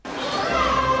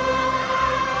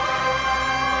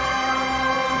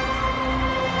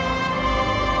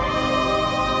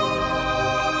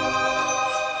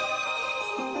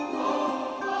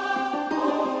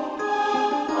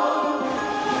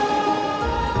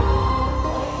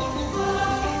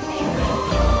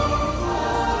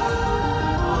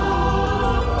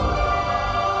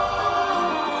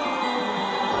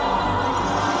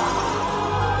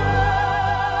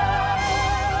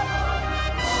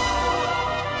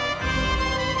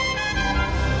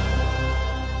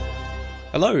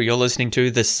Hello, you're listening to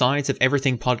the Science of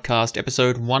Everything podcast,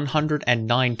 episode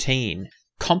 119,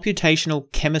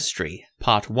 Computational Chemistry,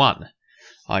 Part 1.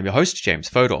 I'm your host, James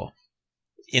Fodor.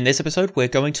 In this episode, we're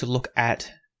going to look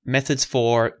at methods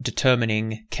for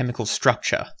determining chemical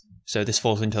structure. So this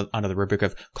falls under the rubric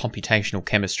of computational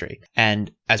chemistry.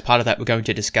 And as part of that, we're going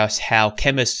to discuss how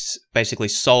chemists basically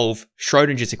solve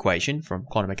Schrodinger's equation from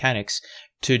quantum mechanics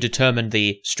to determine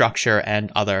the structure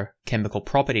and other chemical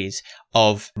properties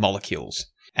of molecules.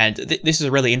 And this is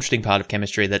a really interesting part of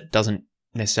chemistry that doesn't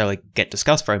necessarily get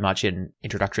discussed very much in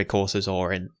introductory courses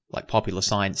or in like popular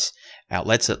science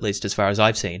outlets, at least as far as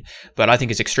I've seen. But I think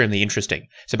it's extremely interesting.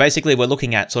 So basically, we're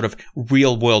looking at sort of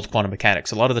real-world quantum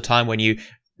mechanics. A lot of the time when you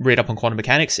read up on quantum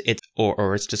mechanics, it's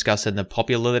discussed in the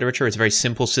popular literature. It's very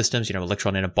simple systems,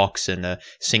 electron in a box and a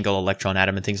single electron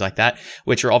atom and things like that,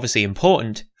 which are obviously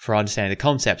important for understanding the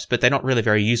concepts, but they're not really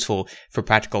very useful for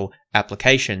practical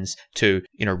applications to,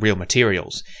 real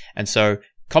materials. And so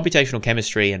computational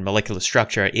chemistry and molecular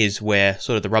structure is where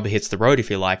sort of the rubber hits the road, if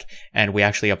you like, and we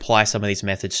actually apply some of these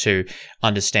methods to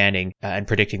understanding and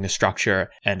predicting the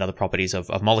structure and other properties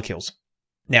of molecules.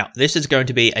 Now, this is going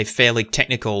to be a fairly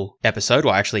technical episode,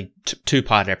 or actually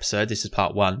two-part episode. This is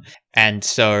part 1. And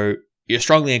so you're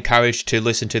strongly encouraged to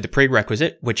listen to the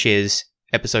prerequisite, which is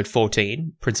episode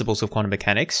 14, Principles of Quantum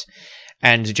Mechanics.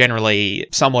 And generally,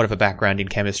 somewhat of a background in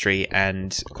chemistry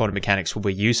and quantum mechanics will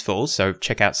be useful. So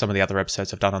check out some of the other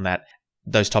episodes I've done on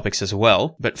those topics as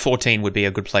well. But 14 would be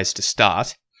a good place to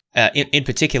start. In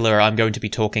particular, I'm going to be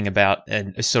talking about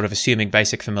and sort of assuming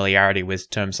basic familiarity with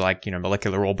terms like,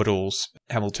 molecular orbitals,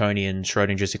 Hamiltonian,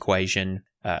 Schrodinger's equation,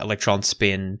 electron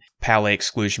spin, Pauli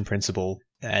exclusion principle,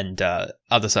 and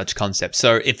other such concepts.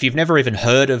 So if you've never even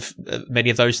heard of many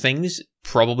of those things,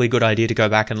 probably a good idea to go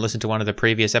back and listen to one of the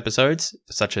previous episodes,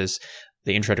 such as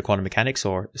the Intro to Quantum Mechanics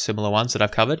or similar ones that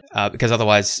I've covered, because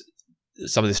otherwise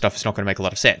some of this stuff is not going to make a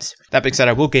lot of sense. That being said,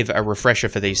 I will give a refresher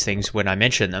for these things when I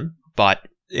mention them, but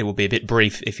it will be a bit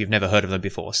brief if you've never heard of them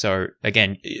before. So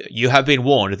again, you have been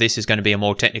warned, this is going to be a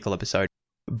more technical episode.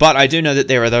 But I do know that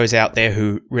there are those out there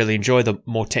who really enjoy the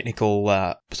more technical,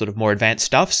 sort of more advanced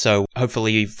stuff. So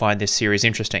hopefully you find this series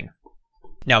interesting.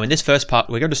 Now, in this first part,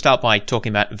 we're going to start by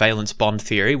talking about valence bond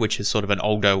theory, which is sort of an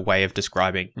older way of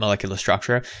describing molecular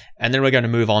structure. And then we're going to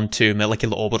move on to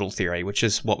molecular orbital theory, which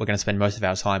is what we're going to spend most of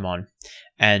our time on.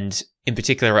 And in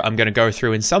particular, I'm going to go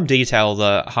through in some detail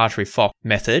the Hartree-Fock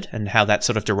method and how that's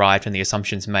sort of derived and the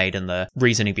assumptions made and the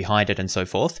reasoning behind it and so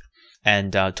forth.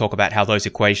 And talk about how those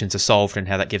equations are solved and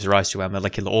how that gives rise to our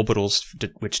molecular orbitals,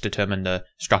 which determine the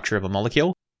structure of a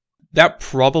molecule. That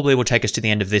probably will take us to the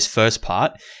end of this first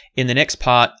part. In the next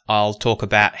part, I'll talk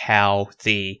about how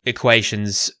the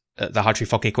equations, the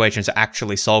Hartree-Fock equations, are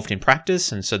actually solved in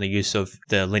practice, and so the use of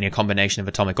the linear combination of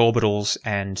atomic orbitals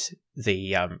and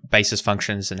the basis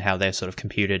functions and how they're sort of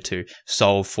computed to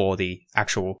solve for the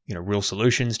actual, real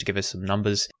solutions to give us some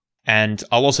numbers. And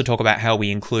I'll also talk about how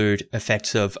we include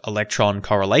effects of electron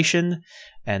correlation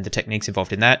and the techniques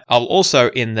involved in that. I'll also,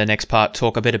 in the next part,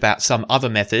 talk a bit about some other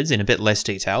methods in a bit less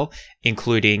detail,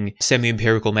 including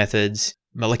semi-empirical methods,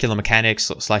 molecular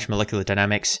mechanics / molecular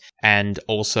dynamics, and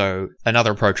also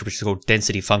another approach which is called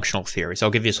density functional theory. So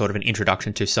I'll give you sort of an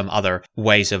introduction to some other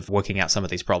ways of working out some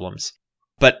of these problems.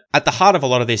 But at the heart of a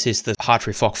lot of this is the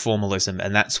Hartree-Fock formalism,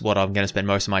 and that's what I'm going to spend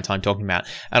most of my time talking about.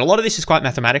 And a lot of this is quite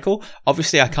mathematical.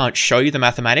 Obviously, I can't show you the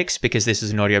mathematics because this is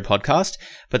an audio podcast,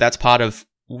 but that's part of,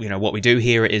 what we do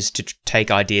here is to take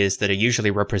ideas that are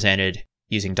usually represented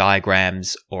using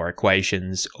diagrams or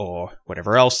equations or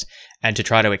whatever else, and to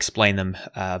try to explain them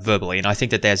verbally. And I think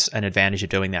that there's an advantage of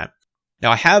doing that.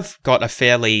 Now, I have got a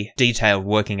fairly detailed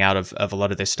working out of a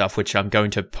lot of this stuff, which I'm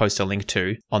going to post a link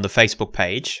to on the Facebook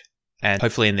page, and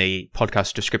hopefully in the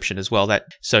podcast description as well,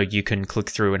 so you can click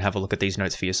through and have a look at these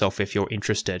notes for yourself if you're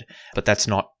interested. But that's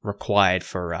not required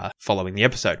for following the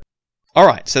episode. All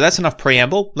right, so that's enough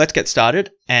preamble. Let's get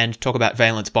started and talk about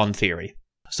valence bond theory.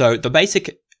 So the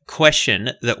basic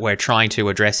question that we're trying to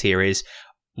address here is,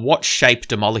 what shape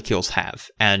do molecules have,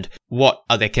 and what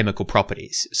are their chemical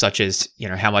properties, such as,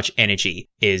 how much energy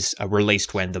is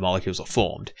released when the molecules are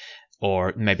formed,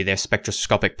 or maybe their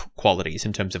spectroscopic qualities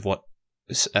in terms of what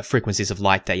frequencies of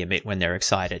light they emit when they're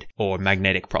excited, or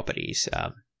magnetic properties,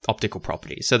 optical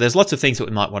properties. So there's lots of things that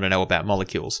we might want to know about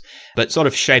molecules, but sort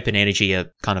of shape and energy are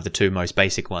kind of the two most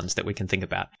basic ones that we can think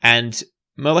about. And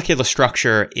molecular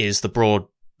structure is the broad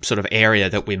sort of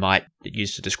area that we might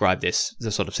use to describe the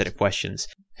sort of set of questions.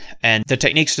 And the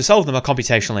techniques to solve them are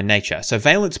computational in nature. So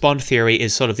valence bond theory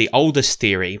is sort of the oldest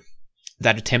theory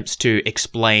that attempts to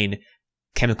explain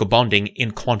chemical bonding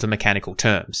in quantum mechanical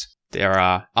terms. There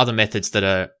are other methods that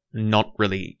are not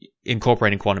really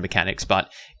incorporating quantum mechanics,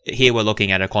 but here we're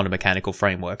looking at a quantum mechanical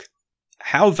framework.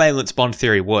 How valence bond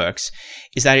theory works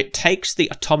is that it takes the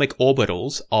atomic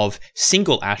orbitals of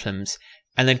single atoms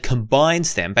and then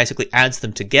combines them, basically adds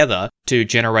them together to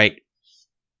generate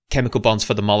chemical bonds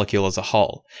for the molecule as a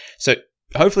whole. So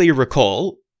hopefully you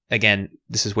recall, again,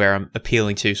 this is where I'm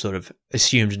appealing to sort of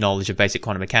assumed knowledge of basic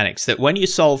quantum mechanics, that when you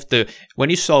solve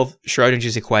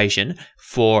Schrödinger's equation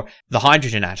for the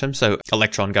hydrogen atom, so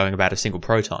electron going about a single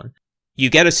proton, you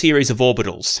get a series of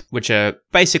orbitals, which are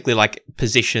basically like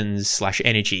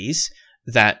positions/energies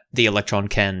that the electron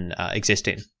can exist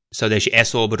in. So there's your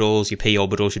s orbitals, your p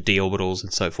orbitals, your d orbitals,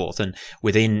 and so forth. And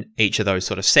within each of those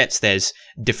sort of sets, there's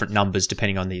different numbers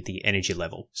depending on the energy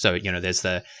level. So, there's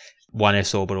the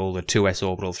 1s orbital, the 2s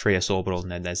orbital, 3s orbital,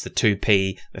 and then there's the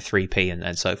 2p, the 3p,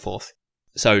 and so forth.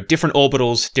 So different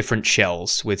orbitals, different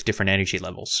shells with different energy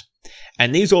levels.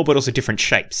 And these orbitals are different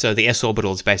shapes. So the s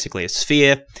orbital is basically a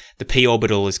sphere. The p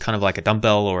orbital is kind of like a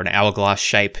dumbbell or an hourglass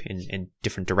shape in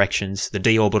different directions. The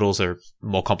d orbitals are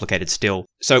more complicated still.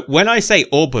 So when I say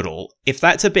orbital, if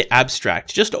that's a bit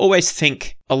abstract, just always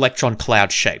think electron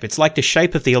cloud shape. It's like the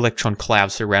shape of the electron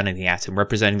cloud surrounding the atom,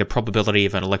 representing the probability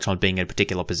of an electron being in a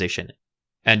particular position.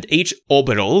 And each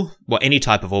orbital, well, any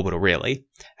type of orbital really,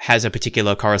 has a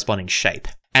particular corresponding shape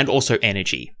and also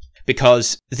energy.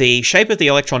 Because the shape of the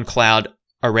electron cloud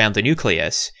around the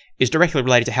nucleus is directly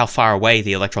related to how far away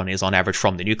the electron is on average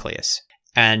from the nucleus.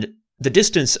 And the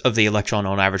distance of the electron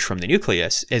on average from the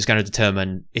nucleus is going to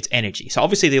determine its energy. So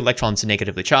obviously the electron's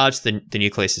negatively charged, the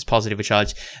nucleus is positively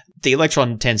charged. The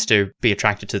electron tends to be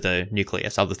attracted to the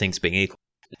nucleus, other things being equal.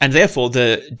 And therefore,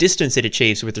 the distance it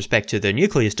achieves with respect to the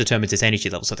nucleus determines its energy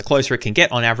level. So the closer it can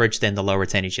get on average, then the lower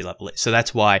its energy level is. So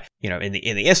that's why, in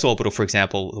the s orbital, for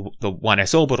example, the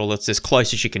 1s orbital, it's as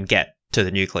close as you can get to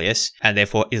the nucleus, and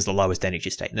therefore is the lowest energy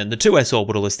state. And then the 2s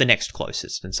orbital is the next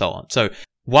closest, and so on. So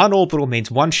one orbital means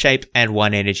one shape and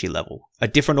one energy level. A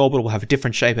different orbital will have a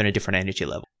different shape and a different energy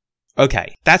level.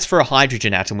 Okay, that's for a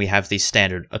hydrogen atom. We have these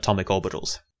standard atomic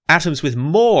orbitals. Atoms with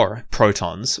more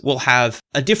protons will have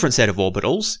a different set of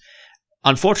orbitals.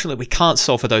 Unfortunately, we can't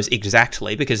solve for those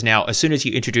exactly because now, as soon as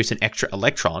you introduce an extra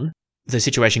electron, the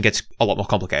situation gets a lot more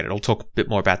complicated. I'll talk a bit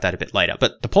more about that a bit later.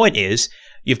 But the point is,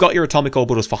 you've got your atomic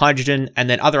orbitals for hydrogen, and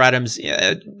then other atoms,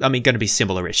 going to be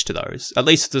similar-ish to those. At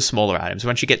least the smaller atoms.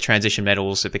 Once you get transition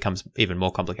metals, it becomes even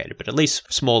more complicated. But at least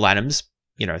small atoms,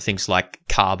 things like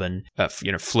carbon,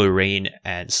 fluorine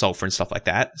and sulfur and stuff like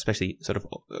that, especially sort of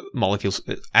molecules,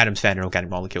 atoms found in organic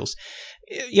molecules,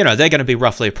 they're going to be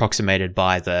roughly approximated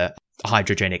by the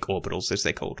hydrogenic orbitals, as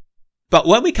they're called. But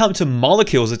when we come to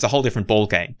molecules, it's a whole different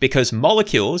ballgame, because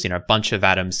molecules, a bunch of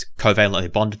atoms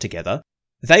covalently bonded together,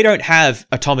 they don't have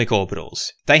atomic orbitals.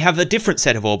 They have a different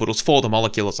set of orbitals for the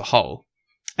molecule as a whole.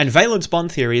 And valence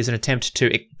bond theory is an attempt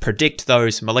to predict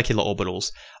those molecular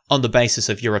orbitals on the basis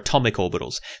of your atomic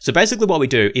orbitals. So basically what we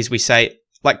do is we say,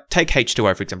 take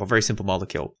H2O, for example, very simple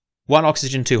molecule. 1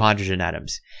 oxygen, 2 hydrogen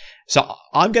atoms. So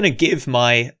I'm going to give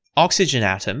my oxygen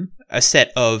atom a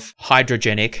set of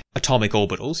hydrogenic atomic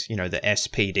orbitals, the S,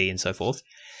 P, D, and so forth.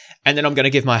 And then I'm going to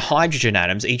give my hydrogen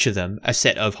atoms, each of them, a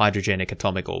set of hydrogenic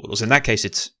atomic orbitals. In that case,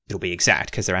 it'll be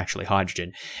exact because they're actually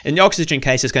hydrogen. In the oxygen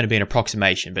case, it's going to be an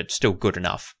approximation, but still good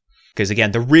enough. Because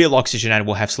again, the real oxygen atom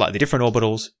will have slightly different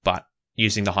orbitals, but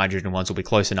using the hydrogen ones will be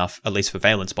close enough, at least for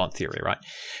valence bond theory, right?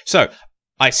 So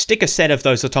I stick a set of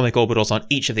those atomic orbitals on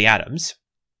each of the atoms,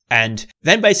 and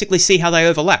then basically see how they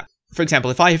overlap. For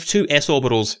example, if I have two s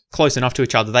orbitals close enough to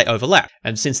each other, they overlap.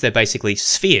 And since they're basically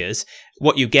spheres,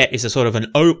 what you get is a sort of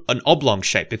an oblong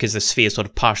shape, because the spheres sort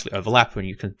of partially overlap and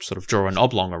you can sort of draw an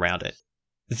oblong around it.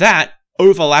 That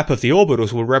overlap of the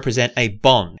orbitals will represent a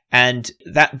bond, and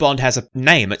that bond has a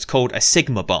name. It's called a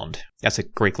sigma bond. That's a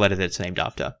Greek letter that it's named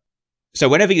after. So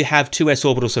whenever you have two s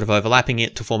orbitals sort of overlapping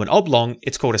it to form an oblong,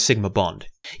 it's called a sigma bond.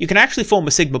 You can actually form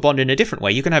a sigma bond in a different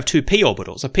way. You can have two p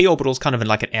orbitals. A p orbital is kind of in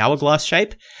like an hourglass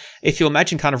shape. If you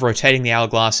imagine kind of rotating the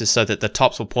hourglasses so that the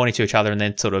tops were pointing to each other and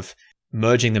then sort of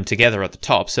merging them together at the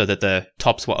top so that the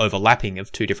tops were overlapping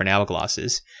of two different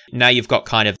hourglasses. Now you've got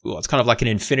it's kind of like an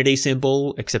infinity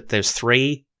symbol, except there's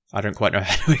three. I don't quite know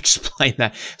how to explain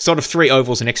that. Sort of three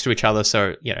ovals next to each other.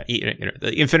 So,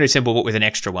 the infinity symbol but with an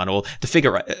extra one, or the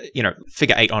figure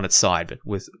 8 on its side, but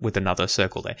with another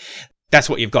circle there. That's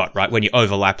what you've got, right? When you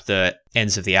overlap the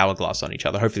ends of the hourglass on each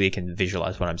other. Hopefully you can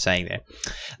visualize what I'm saying there.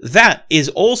 That is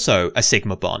also a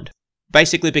sigma bond.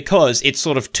 Basically because it's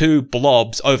sort of two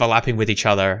blobs overlapping with each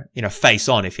other, face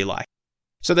on, if you like.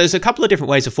 So there's a couple of different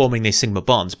ways of forming these sigma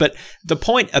bonds, but the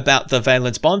point about the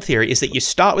valence bond theory is that you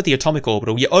start with the atomic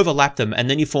orbital, you overlap them, and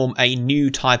then you form a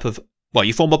new type of Well,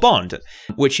 you form a bond,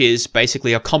 which is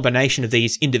basically a combination of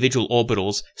these individual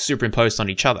orbitals superimposed on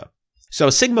each other. So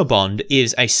a sigma bond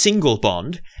is a single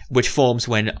bond, which forms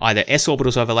when either s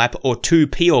orbitals overlap or two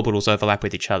p orbitals overlap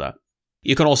with each other.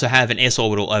 You can also have an s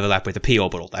orbital overlap with a p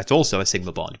orbital. That's also a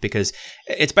sigma bond, because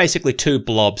it's basically two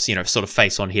blobs, sort of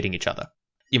face on hitting each other.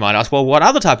 You might ask, well, what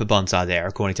other type of bonds are there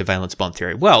according to valence bond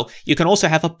theory? Well, you can also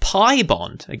have a pi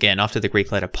bond, again, after the Greek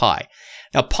letter pi.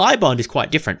 Now, pi bond is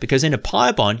quite different, because in a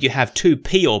pi bond, you have two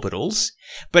p orbitals,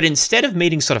 but instead of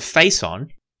meeting sort of face on,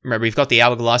 remember, you've got the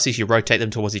hourglasses, you rotate them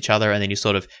towards each other, and then you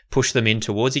sort of push them in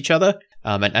towards each other,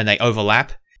 and they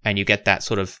overlap, and you get that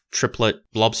sort of triplet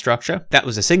blob structure. That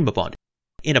was a sigma bond.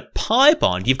 In a pi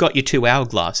bond, you've got your two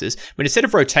hourglasses, but instead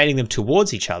of rotating them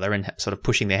towards each other and sort of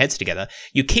pushing their heads together,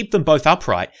 you keep them both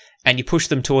upright, and you push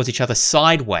them towards each other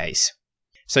sideways.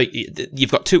 So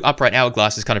you've got two upright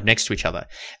hourglasses kind of next to each other.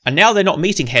 And now they're not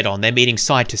meeting head-on, they're meeting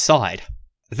side to side.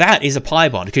 That is a pi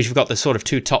bond, because you've got the sort of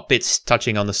two top bits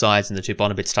touching on the sides and the two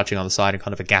bottom bits touching on the side and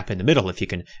kind of a gap in the middle, if you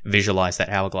can visualize that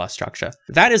hourglass structure.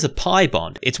 That is a pi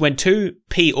bond. It's when two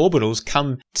p orbitals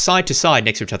come side to side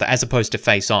next to each other as opposed to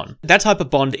face on. That type of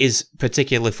bond is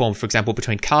particularly formed, for example,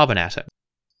 between carbon atoms.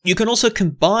 You can also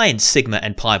combine sigma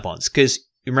and pi bonds, because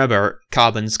remember,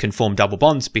 carbons can form double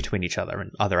bonds between each other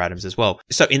and other atoms as well.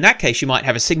 So in that case, you might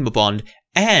have a sigma bond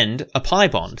and a pi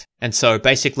bond. And so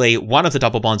basically, one of the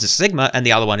double bonds is sigma and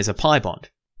the other one is a pi bond.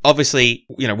 Obviously,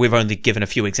 we've only given a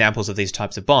few examples of these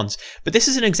types of bonds, but this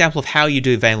is an example of how you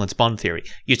do valence bond theory.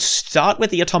 You start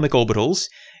with the atomic orbitals,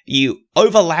 you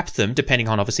overlap them depending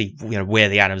on obviously where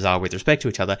the atoms are with respect to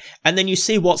each other, and then you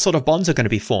see what sort of bonds are going to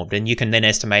be formed, and you can then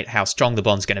estimate how strong the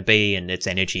bond's going to be and its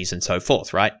energies and so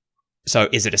forth, right? So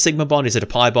is it a sigma bond? Is it a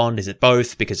pi bond? Is it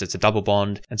both because it's a double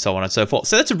bond? And so on and so forth.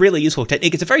 So that's a really useful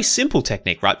technique. It's a very simple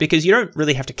technique, right? Because you don't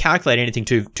really have to calculate anything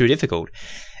too difficult.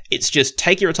 It's just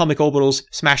take your atomic orbitals,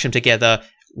 smash them together,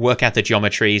 work out the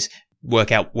geometries,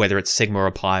 work out whether it's sigma or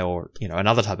pi or,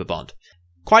 another type of bond.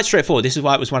 Quite straightforward. This is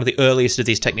why it was one of the earliest of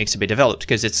these techniques to be developed,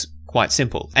 because it's quite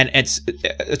simple. And it's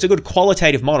a good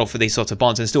qualitative model for these sorts of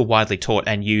bonds and still widely taught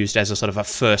and used as a sort of a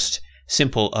first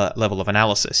simple level of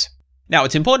analysis. Now,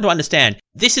 it's important to understand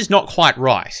this is not quite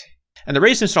right. And the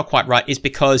reason it's not quite right is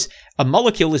because a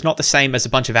molecule is not the same as a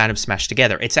bunch of atoms smashed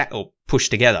together. Or pushed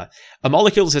together. A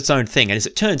molecule is its own thing. And as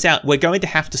it turns out, we're going to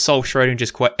have to solve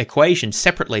Schrodinger's equation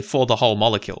separately for the whole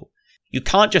molecule. You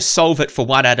can't just solve it for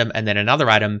one atom and then another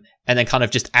atom and then kind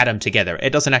of just add them together.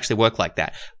 It doesn't actually work like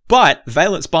that. But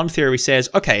valence bond theory says,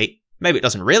 okay, maybe it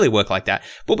doesn't really work like that,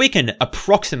 but we can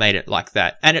approximate it like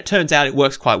that. And it turns out it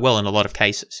works quite well in a lot of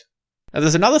cases. Now,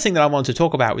 there's another thing that I want to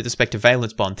talk about with respect to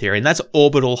valence bond theory, and that's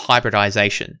orbital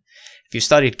hybridization. If you've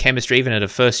studied chemistry, even at a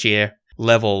first year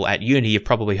level at uni, you've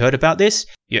probably heard about this.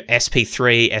 Your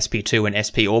sp3, sp2, and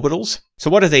sp orbitals. So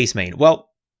what do these mean? Well,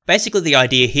 basically the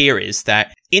idea here is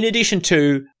that in addition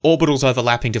to orbitals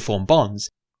overlapping to form bonds,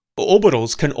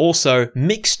 orbitals can also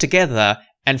mix together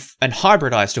and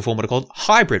hybridize to form what are called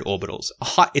hybrid orbitals.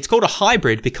 It's called a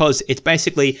hybrid because it's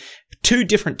basically two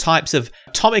different types of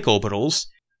atomic orbitals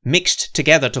mixed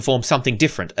together to form something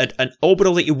different. An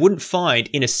orbital that you wouldn't find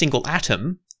in a single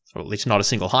atom, or at least not a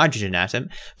single hydrogen atom,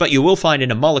 but you will find in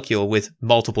a molecule with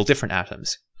multiple different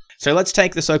atoms. So let's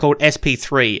take the so-called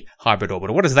sp3 hybrid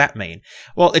orbital. What does that mean?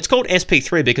 Well, it's called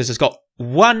sp3 because it's got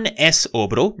one s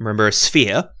orbital, remember a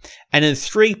sphere, and then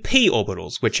three p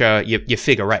orbitals, which are your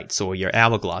figure eights or your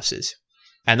hourglasses.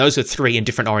 And those are three in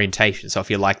different orientations. So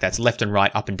if you like, that's left and right,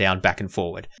 up and down, back and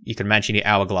forward. You can imagine your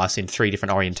hourglass in three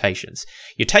different orientations.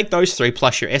 You take those three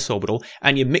plus your s orbital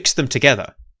and you mix them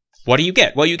together. What do you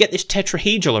get? Well, you get this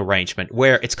tetrahedral arrangement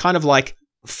where it's kind of like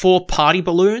four party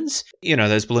balloons.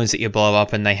 Those balloons that you blow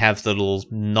up and they have the little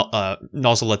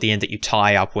nozzle at the end that you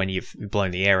tie up when you've blown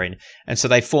the air in. And so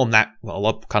they form that,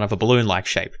 kind of a balloon-like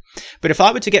shape. But if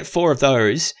I were to get four of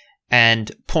those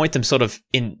and point them sort of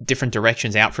in different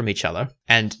directions out from each other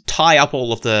and tie up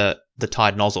all of the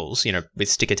tied nozzles, with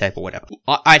sticker tape or whatever,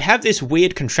 I'd have this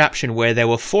weird contraption where there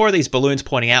were four of these balloons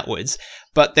pointing outwards,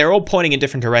 but they're all pointing in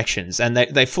different directions, and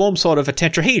they form sort of a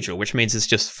tetrahedral, which means it's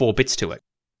just four bits to it.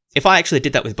 If I actually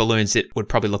did that with balloons, it would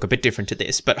probably look a bit different to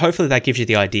this, but hopefully that gives you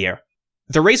the idea.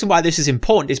 The reason why this is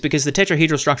important is because the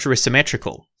tetrahedral structure is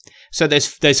symmetrical. So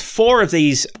there's four of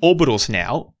these orbitals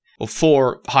now, or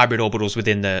four hybrid orbitals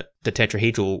within the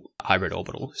tetrahedral hybrid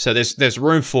orbital. So there's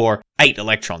room for 8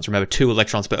 electrons. Remember, 2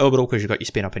 electrons per orbital because you've got your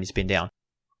spin up and your spin down.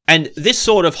 And this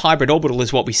sort of hybrid orbital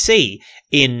is what we see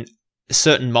in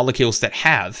certain molecules that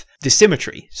have this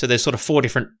symmetry. So there's sort of 4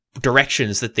 different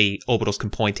directions that the orbitals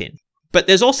can point in. But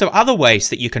there's also other ways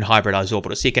that you can hybridize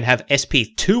orbitals. So you can have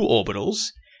sp2 orbitals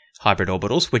hybrid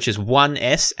orbitals, which is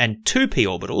 1s and 2p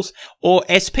orbitals, or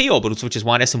sp orbitals, which is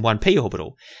 1s and 1p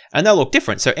orbital. And they'll look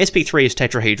different. So sp3 is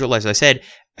tetrahedral, as I said.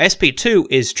 sp2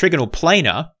 is trigonal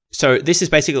planar. So this is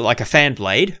basically like a fan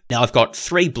blade. Now I've got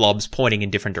 3 blobs pointing in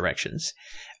different directions,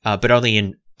 but only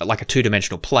in like a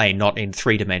 2-dimensional plane, not in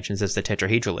 3 dimensions as the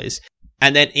tetrahedral is.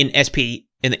 And then in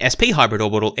the sp hybrid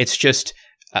orbital, it's just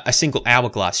a single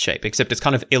hourglass shape, except it's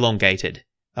kind of elongated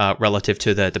relative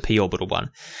to the p orbital one.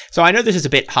 So I know this is a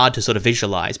bit hard to sort of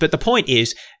visualize, but the point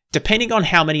is, depending on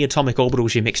how many atomic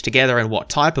orbitals you mix together and what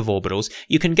type of orbitals,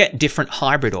 you can get different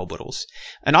hybrid orbitals.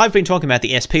 And I've been talking about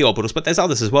the sp orbitals, but there's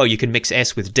others as well. You can mix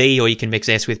s with d, or you can mix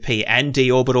s with p and d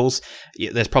orbitals.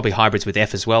 There's probably hybrids with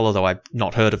f as well, although I've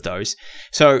not heard of those.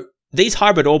 So these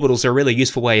hybrid orbitals are a really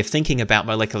useful way of thinking about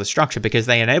molecular structure because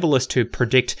they enable us to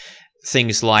predict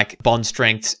things like bond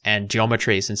strengths and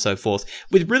geometries and so forth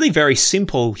with really very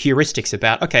simple heuristics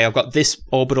about, okay, I've got this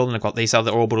orbital and I've got these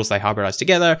other orbitals, they hybridize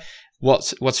together. What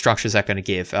structure is that going to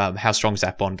give? How strong is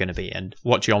that bond going to be? And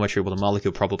what geometry will the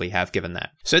molecule probably have given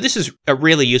that? So this is a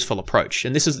really useful approach.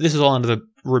 And this is all under the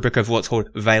rubric of what's called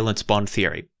valence bond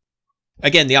theory.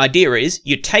 Again, the idea is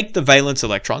you take the valence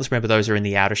electrons, remember those are in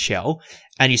the outer shell,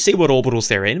 and you see what orbitals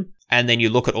they're in, and then you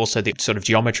look at also the sort of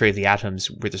geometry of the atoms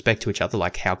with respect to each other,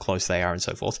 like how close they are and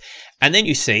so forth. And then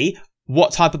you see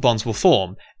what type of bonds will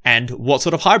form and what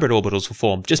sort of hybrid orbitals will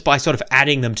form just by sort of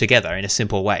adding them together in a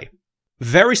simple way.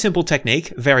 Very simple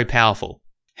technique, very powerful.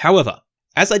 However,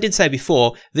 as I did say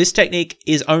before, this technique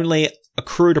is only a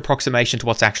crude approximation to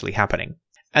what's actually happening.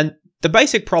 And the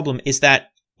basic problem is that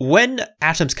when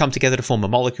atoms come together to form a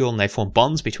molecule and they form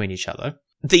bonds between each other,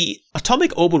 the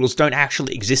atomic orbitals don't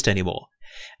actually exist anymore.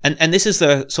 And this is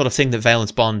the sort of thing that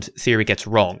valence bond theory gets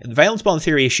wrong. Valence bond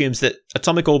theory assumes that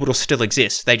atomic orbitals still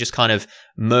exist. They just kind of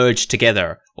merge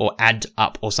together or add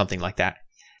up or something like that.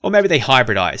 Or maybe they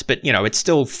hybridize, but it's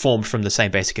still formed from the same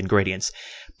basic ingredients.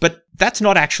 But that's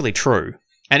not actually true.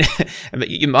 And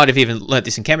you might have even learnt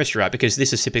this in chemistry, right? Because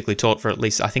this is typically taught for at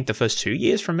least, I think, the first 2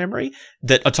 years from memory,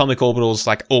 that atomic orbitals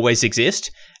like always exist,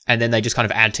 and then they just kind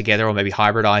of add together or maybe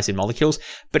hybridize in molecules.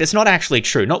 But it's not actually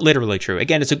true, not literally true.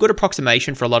 Again, it's a good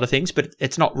approximation for a lot of things, but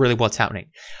it's not really what's happening.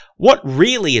 What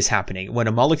really is happening when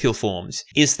a molecule forms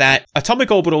is that atomic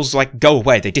orbitals like go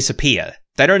away, they disappear.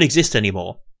 They don't exist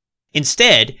anymore.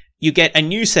 Instead, you get a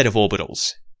new set of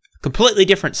orbitals. Completely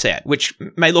different set, which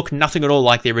may look nothing at all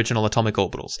like the original atomic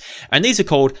orbitals. And these are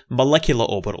called molecular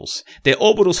orbitals. They're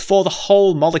orbitals for the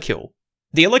whole molecule.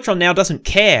 The electron now doesn't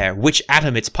care which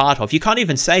atom it's part of. You can't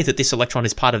even say that this electron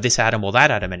is part of this atom or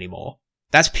that atom anymore.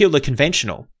 That's purely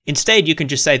conventional. Instead, you can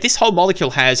just say this whole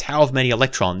molecule has however many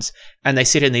electrons, and they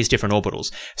sit in these different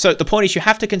orbitals. So the point is you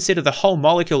have to consider the whole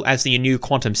molecule as the new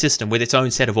quantum system with its own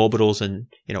set of orbitals and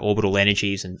orbital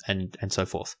energies and so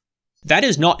forth. That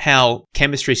is not how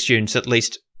chemistry students, at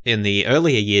least in the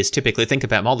earlier years, typically think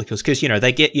about molecules, because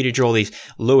they get you to draw these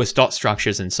Lewis dot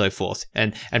structures and so forth.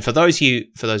 And for those who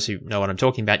know what I'm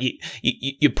talking about,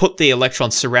 you put the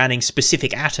electrons surrounding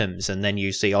specific atoms, and then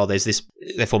you see, there's this,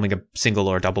 they're forming a single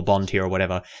or a double bond here or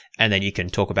whatever, and then you can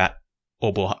talk about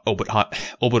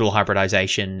orbital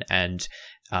hybridization and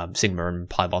sigma and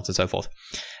pi bonds and so forth.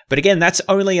 But again, that's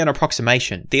only an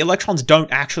approximation. The electrons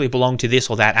don't actually belong to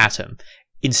this or that atom.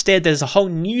 Instead, there's a whole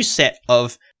new set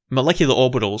of molecular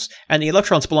orbitals, and the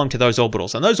electrons belong to those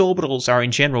orbitals. And those orbitals are,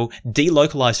 in general,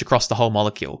 delocalized across the whole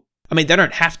molecule. I mean, they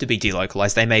don't have to be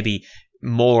delocalized. They may be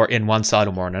more in one side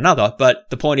or more in another, but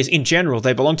the point is, in general,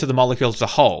 they belong to the molecule as a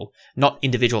whole, not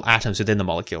individual atoms within the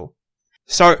molecule.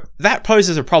 So that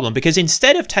poses a problem, because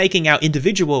instead of taking our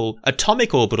individual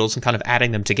atomic orbitals and kind of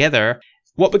adding them together,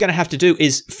 what we're going to have to do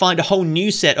is find a whole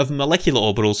new set of molecular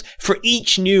orbitals for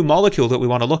each new molecule that we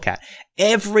want to look at.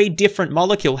 Every different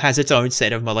molecule has its own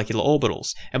set of molecular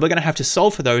orbitals, and we're going to have to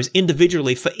solve for those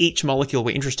individually for each molecule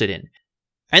we're interested in.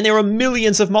 And there are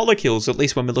millions of molecules, at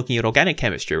least when we're looking at organic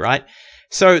chemistry, right?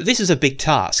 So this is a big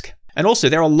task. And also,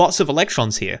 there are lots of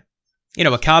electrons here.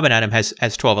 A carbon atom has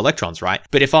 12 electrons, right?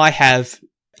 But if I have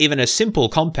even a simple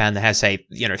compound that has, say,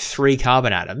 3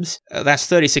 carbon atoms, that's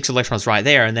 36 electrons right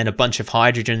there, and then a bunch of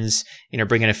hydrogens,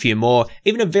 bring in a few more.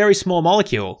 Even a very small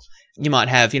molecule, you might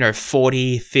have,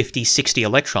 40, 50, 60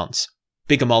 electrons.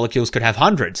 Bigger molecules could have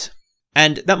hundreds.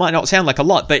 And that might not sound like a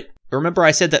lot, but remember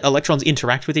I said that electrons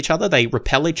interact with each other, they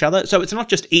repel each other? So it's not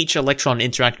just each electron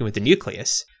interacting with the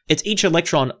nucleus, it's each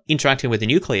electron interacting with the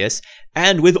nucleus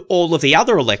and with all of the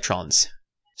other electrons.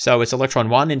 So it's electron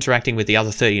 1 interacting with the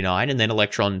other 39, and then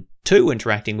electron 2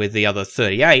 interacting with the other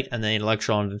 38, and then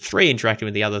electron 3 interacting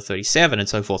with the other 37, and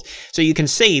so forth. So you can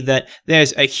see that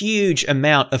there's a huge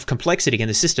amount of complexity in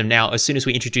the system now as soon as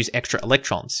we introduce extra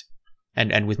electrons.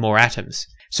 and with more atoms.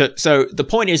 So the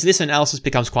point is this analysis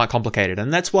becomes quite complicated,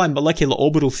 and that's why molecular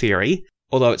orbital theory,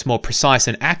 although it's more precise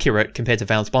and accurate compared to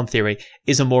valence bond theory,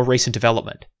 is a more recent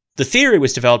development. The theory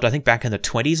was developed, I think, back in the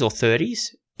 20s or 30s,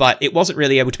 but it wasn't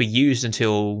really able to be used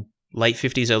until late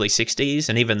 50s, early 60s,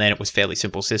 and even then it was fairly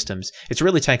simple systems. It's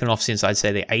really taken off since, I'd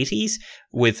say, the 80s,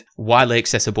 with widely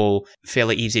accessible,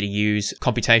 fairly easy to use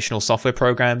computational software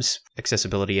programs,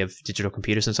 accessibility of digital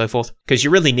computers and so forth, because you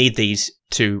really need these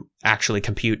to actually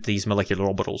compute these molecular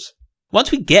orbitals. Once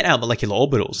we get our molecular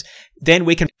orbitals, then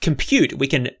we can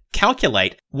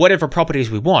calculate whatever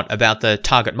properties we want about the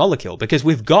target molecule, because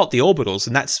we've got the orbitals,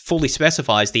 and that fully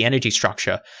specifies the energy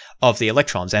structure of the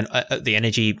electrons and the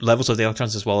energy levels of the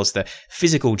electrons, as well as the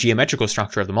physical geometrical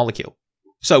structure of the molecule.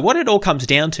 So what it all comes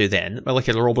down to then,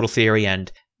 molecular orbital theory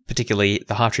and particularly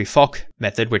the Hartree-Fock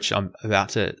method, which I'm about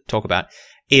to talk about,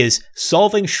 is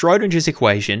solving Schrödinger's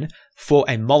equation for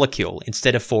a molecule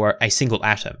instead of for a single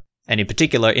atom. And in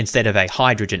particular, instead of a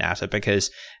hydrogen atom, because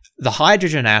the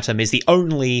hydrogen atom is the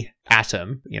only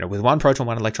atom, with one proton,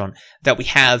 one electron, that we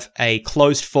have a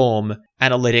closed form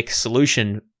analytic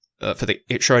solution for the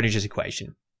Schrödinger's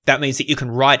equation. That means that you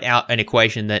can write out an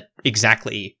equation that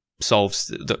exactly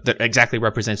that exactly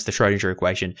represents the Schrödinger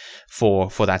equation for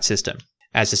that system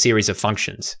as a series of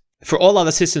functions. For all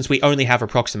other systems, we only have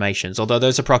approximations, although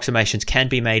those approximations can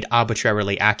be made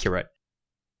arbitrarily accurate.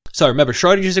 So remember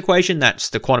Schrödinger's equation, that's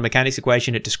the quantum mechanics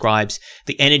equation. It describes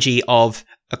the energy of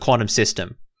a quantum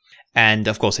system. And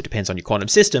of course, it depends on your quantum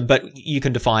system, but you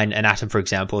can define an atom, for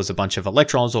example, as a bunch of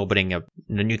electrons orbiting a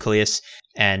nucleus,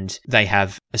 and they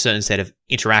have a certain set of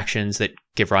interactions that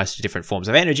give rise to different forms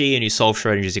of energy, and you solve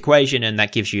Schrödinger's equation, and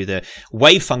that gives you the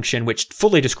wave function, which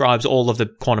fully describes all of the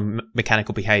quantum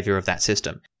mechanical behavior of that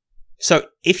system. So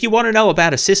if you want to know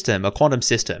about a system, a quantum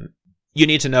system, you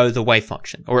need to know the wave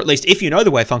function. Or at least if you know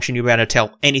the wave function, you'll be able to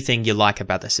tell anything you like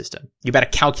about the system. You'll be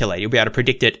able to calculate, you'll be able to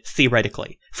predict it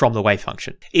theoretically from the wave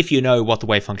function, if you know what the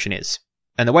wave function is.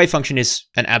 And the wave function is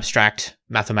an abstract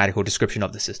mathematical description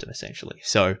of the system, essentially.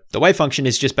 So the wave function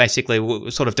is just basically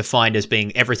sort of defined as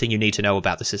being everything you need to know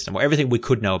about the system, or everything we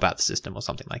could know about the system, or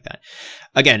something like that.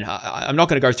 Again, I'm not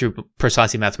going to go through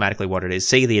precisely mathematically what it is.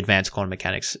 See the Advanced Quantum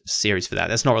Mechanics series for that.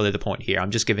 That's not really the point here. I'm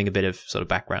just giving a bit of sort of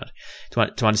background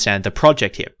to understand the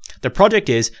project here. The project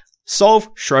is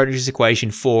solve Schrödinger's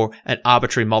equation for an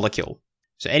arbitrary molecule.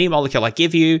 So any molecule I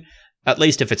give you, at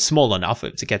least if it's small enough,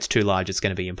 if it gets too large, it's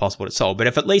going to be impossible to solve. But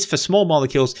if at least for small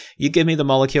molecules, you give me the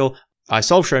molecule, I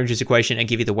solve Schrödinger's equation and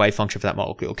give you the wave function for that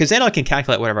molecule. Because then I can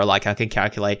calculate whatever I like. I can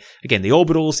calculate, again, the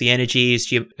orbitals, the energies,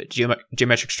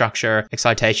 geometric structure,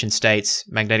 excitation states,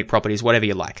 magnetic properties, whatever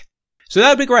you like. So that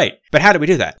would be great. But how do we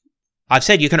do that? I've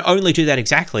said you can only do that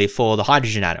exactly for the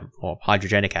hydrogen atom, or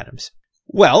hydrogenic atoms.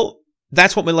 Well,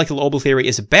 that's what molecular orbital theory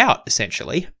is about,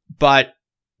 essentially. But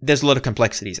there's a lot of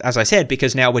complexities, as I said,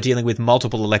 because now we're dealing with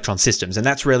multiple electron systems, and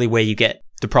that's really where you get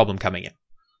the problem coming in.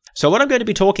 So what I'm going to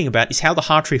be talking about is how the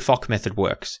Hartree-Fock method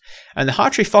works. And the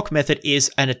Hartree-Fock method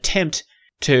is an attempt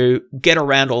to get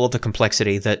around all of the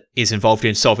complexity that is involved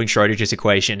in solving Schrödinger's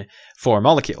equation for a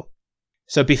molecule.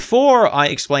 So before I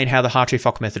explain how the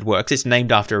Hartree-Fock method works, it's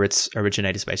named after its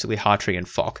originators, basically, Hartree and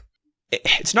Fock.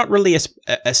 It's not really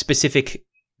a specific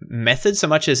method so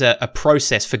much as a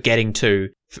process for getting to,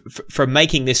 for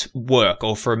making this work,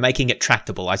 or for making it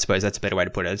tractable. I suppose that's a better way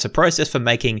to put it. It's a process for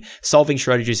solving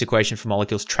Schrödinger's equation for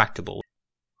molecules tractable.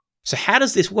 So how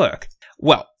does this work?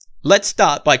 Well, let's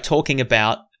start by talking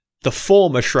about the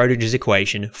form of Schrödinger's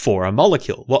equation for a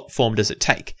molecule. What form does it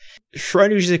take?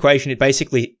 Schrödinger's equation, it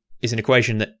basically is an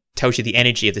equation that tells you the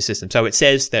energy of the system. So it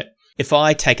says that if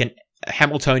I take a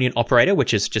Hamiltonian operator,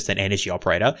 which is just an energy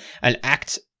operator, and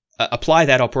apply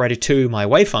that operator to my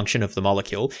wave function of the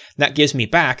molecule, that gives me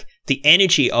back the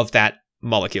energy of that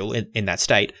molecule in that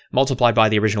state multiplied by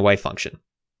the original wave function.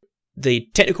 The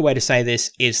technical way to say this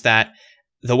is that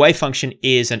the wave function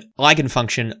is an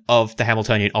eigenfunction of the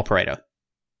Hamiltonian operator.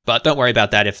 But don't worry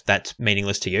about that if that's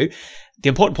meaningless to you. The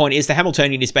important point is the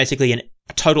Hamiltonian is basically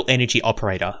a total energy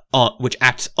operator which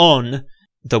acts on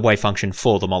the wave function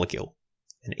for the molecule.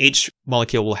 And each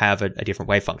molecule will have a different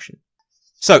wave function.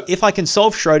 So if I can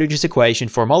solve Schrödinger's equation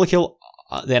for a molecule,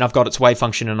 then I've got its wave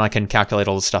function and I can calculate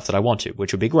all the stuff that I want to,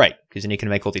 which would be great, because then you can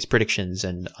make all these predictions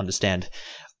and understand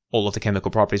all of the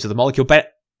chemical properties of the molecule. But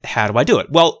how do I do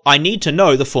it? Well, I need to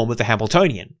know the form of the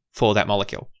Hamiltonian for that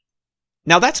molecule.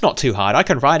 Now, that's not too hard. I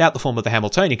can write out the form of the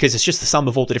Hamiltonian because it's just the sum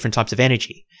of all the different types of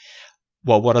energy.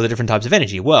 Well, what are the different types of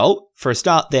energy? Well, for a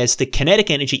start, there's the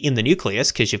kinetic energy in the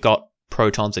nucleus, because you've got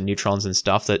protons and neutrons and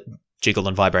stuff that jiggle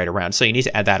and vibrate around. So you need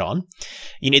to add that on.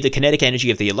 You need the kinetic energy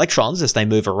of the electrons as they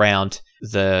move around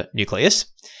the nucleus.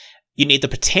 You need the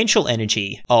potential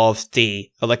energy of the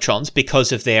electrons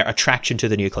because of their attraction to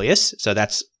the nucleus. So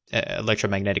that's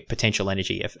electromagnetic potential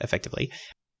energy, effectively.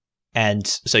 And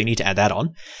so you need to add that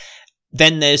on.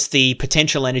 Then there's the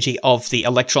potential energy of the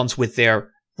electrons with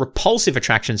their repulsive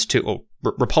attractions to, or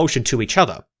repulsion to each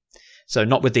other. So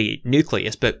not with the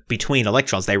nucleus, but between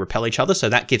electrons, they repel each other. So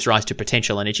that gives rise to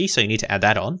potential energy. So you need to add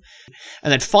that on.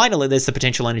 And then finally, there's the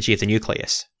potential energy of the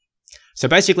nucleus. So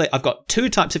basically, I've got 2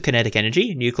 types of kinetic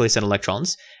energy, nucleus and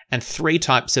electrons, and 3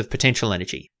 types of potential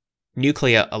energy.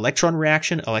 Nuclear electron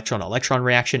reaction, electron-electron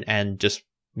reaction, and just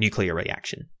nuclear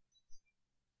reaction.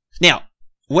 Now,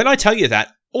 when I tell you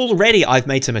that, already I've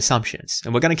made some assumptions,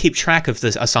 and we're going to keep track of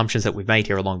the assumptions that we've made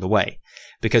here along the way,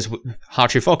 because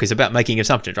Hartree-Fock is about making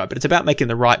assumptions, right? But it's about making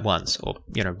the right ones, or,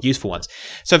 useful ones.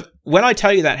 So when I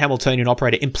tell you that Hamiltonian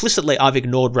operator, implicitly I've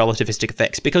ignored relativistic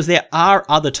effects, because there are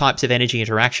other types of energy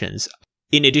interactions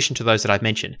in addition to those that I've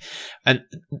mentioned. And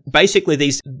basically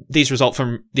these result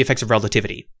from the effects of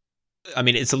relativity. I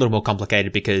mean, it's a little more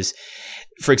complicated because,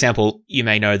 for example, you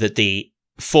may know that the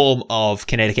form of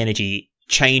kinetic energy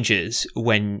changes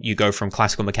when you go from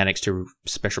classical mechanics to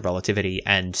special relativity,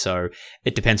 and so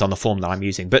it depends on the form that I'm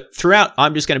using. But throughout,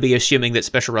 I'm just going to be assuming that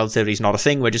special relativity is not a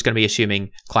thing. We're just going to be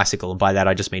assuming classical, and by that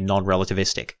I just mean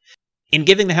non-relativistic. In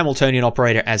giving the Hamiltonian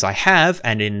operator as I have,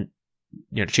 and in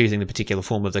choosing the particular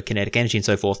form of the kinetic energy and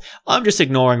so forth, I'm just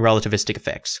ignoring relativistic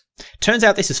effects. Turns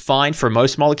out this is fine for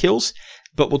most molecules,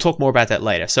 but we'll talk more about that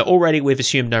later. So already we've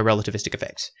assumed no relativistic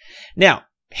effects. Now,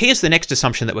 here's the next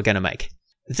assumption that we're going to make.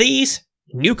 These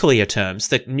nuclear terms,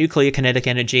 the nuclear kinetic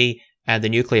energy and the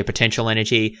nuclear potential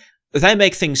energy, they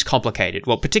make things complicated.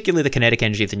 Well, particularly the kinetic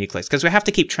energy of the nucleus, because we have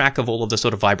to keep track of all of the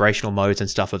sort of vibrational modes and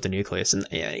stuff of the nucleus, and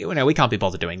we can't be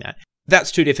bothered doing that.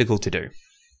 That's too difficult to do.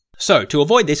 So, to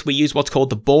avoid this, we use what's called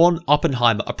the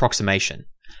Born-Oppenheimer approximation.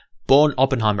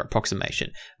 Born-Oppenheimer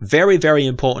approximation. Very, very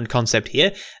important concept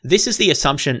here. This is the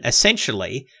assumption,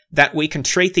 essentially, that we can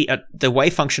treat the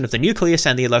wave function of the nucleus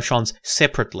and the electrons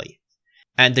separately.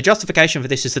 And the justification for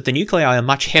this is that the nuclei are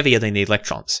much heavier than the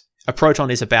electrons. A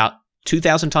proton is about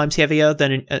 2,000 times heavier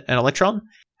than an electron,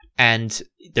 and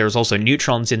there's also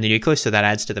neutrons in the nucleus, so that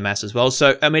adds to the mass as well.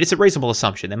 So, I mean, it's a reasonable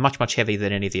assumption. They're much, much heavier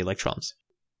than any of the electrons.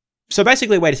 So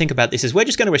basically, a way to think about this is we're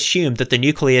just going to assume that the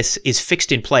nucleus is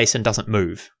fixed in place and doesn't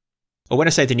move. Or when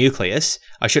I say the nucleus,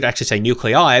 I should actually say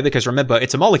nuclei, because remember,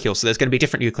 it's a molecule, so there's going to be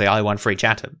different nuclei, one for each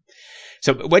atom.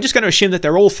 So we're just going to assume that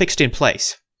they're all fixed in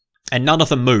place, and none of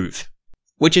them move.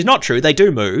 Which is not true. They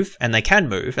do move, and they can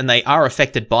move, and they are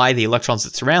affected by the electrons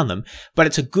that surround them, but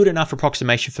it's a good enough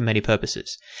approximation for many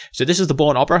purposes. So this is the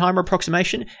Born-Oppenheimer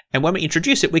approximation, and when we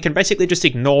introduce it, we can basically just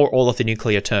ignore all of the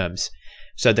nuclear terms.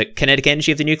 So the kinetic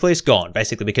energy of the nucleus, gone,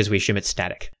 basically because we assume it's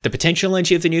static. The potential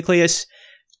energy of the nucleus,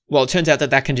 well, it turns out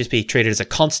that can just be treated as a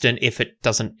constant if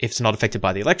it's not affected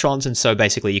by the electrons, and so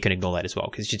basically you can ignore that as well,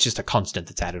 because it's just a constant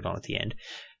that's added on at the end.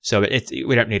 So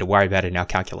we don't need to worry about it in our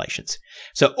calculations.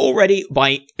 So already,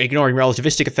 by ignoring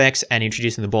relativistic effects and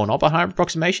introducing the Born-Oppenheimer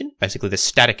approximation, basically the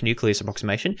static nucleus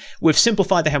approximation, we've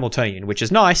simplified the Hamiltonian, which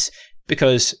is nice,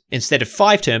 because instead of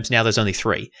 5 terms, now there's only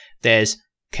 3. There's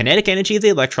kinetic energy of the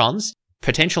electrons,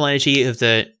 potential energy of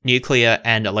the nuclear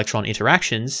and electron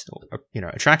interactions, or,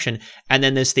 attraction, and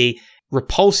then there's the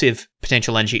repulsive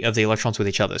potential energy of the electrons with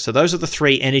each other. So those are the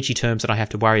 3 energy terms that I have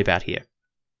to worry about here.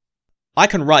 I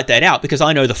can write that out because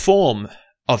I know the form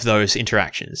of those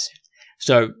interactions.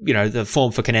 So, the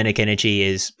form for kinetic energy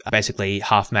is basically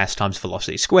half mass times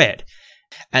velocity squared.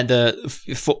 And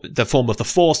the form of the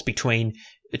force between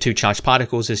the 2 charged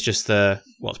particles is just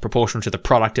it's proportional to the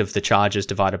product of the charges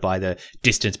divided by the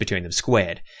distance between them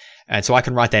squared. And so I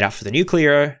can write that out for the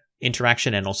nuclear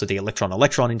interaction and also the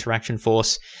electron-electron interaction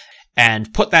force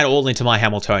and put that all into my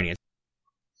Hamiltonian.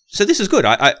 So this is good.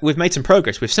 We've made some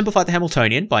progress. We've simplified the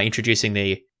Hamiltonian by introducing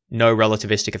the no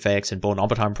relativistic effects and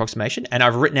Born-Oppenheimer approximation, and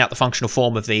I've written out the functional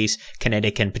form of these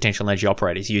kinetic and potential energy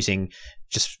operators using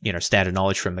just, standard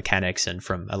knowledge from mechanics and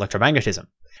from electromagnetism.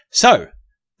 So,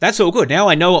 that's all good. Now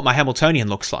I know what my Hamiltonian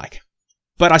looks like.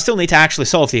 But I still need to actually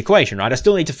solve the equation, right? I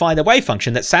still need to find a wave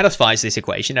function that satisfies this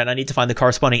equation, and I need to find the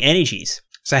corresponding energies.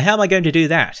 So how am I going to do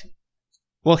that?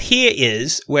 Well, here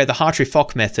is where the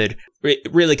Hartree-Fock method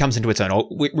really comes into its own. Or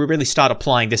we really start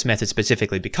applying this method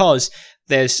specifically because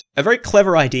there's a very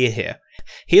clever idea here.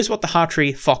 Here's what the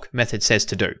Hartree-Fock method says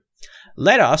to do.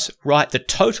 Let us write the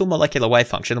total molecular wave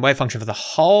function, the wave function for the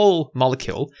whole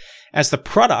molecule, as the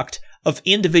product of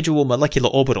individual molecular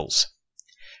orbitals.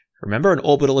 Remember, an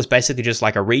orbital is basically just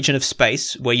like a region of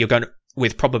space where you're going to,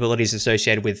 with probabilities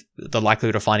associated with the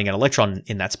likelihood of finding an electron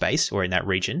in that space or in that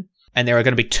region. And there are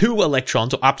going to be 2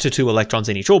 electrons or up to 2 electrons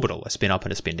in each orbital, a spin up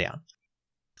and a spin down.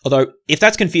 Although, if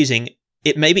that's confusing,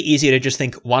 it may be easier to just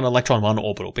think one electron, one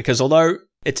orbital, because although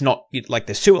it's not like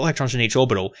there's 2 electrons in each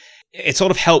orbital, it's sort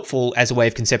of helpful as a way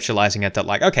of conceptualizing it that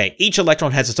like, okay, each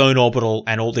electron has its own orbital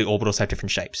and all the orbitals have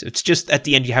different shapes. It's just at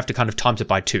the end you have to kind of times it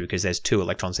by 2 because there's 2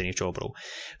 electrons in each orbital.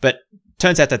 But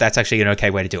turns out that that's actually an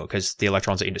okay way to do it because the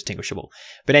electrons are indistinguishable.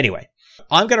 But anyway,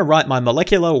 I'm going to write my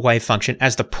molecular wave function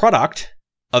as the product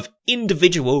of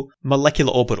individual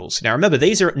molecular orbitals. Now remember,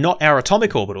 these are not our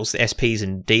atomic orbitals, the SPs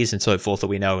and Ds and so forth that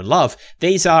we know and love.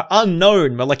 These are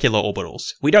unknown molecular orbitals.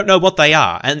 We don't know what they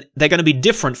are, and they're going to be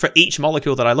different for each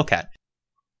molecule that I look at.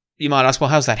 You might ask, well,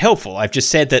 how's that helpful? I've just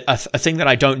said that a thing that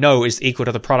I don't know is equal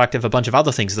to the product of a bunch of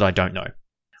other things that I don't know.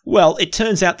 Well, it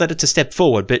turns out that it's a step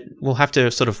forward, but we'll have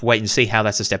to sort of wait and see how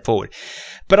that's a step forward.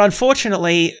 But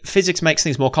unfortunately, physics makes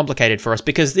things more complicated for us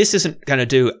because this isn't going to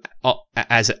do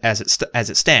as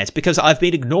it stands, because I've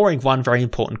been ignoring one very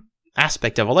important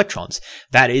aspect of electrons.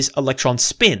 That is electron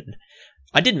spin.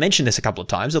 I did mention this a couple of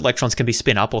times. Electrons can be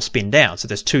spin up or spin down, so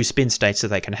there's 2 spin states that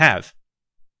they can have.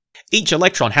 Each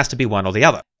electron has to be one or the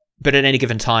other. But at any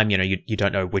given time, you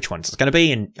don't know which one it's going to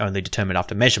be and only determine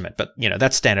after measurement. But,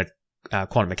 that's standard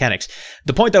quantum mechanics.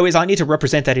 The point, though, is I need to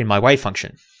represent that in my wave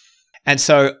function. And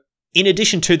so, in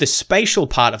addition to the spatial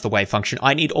part of the wave function,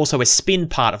 I need also a spin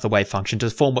part of the wave function to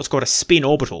form what's called a spin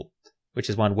orbital, which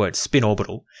is one word, spin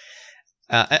orbital.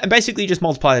 And basically, you just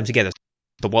multiply them together,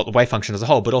 the wave function as a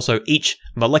whole, but also each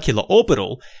molecular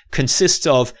orbital consists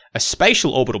of a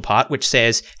spatial orbital part, which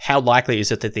says how likely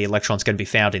is it that the electron's going to be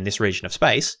found in this region of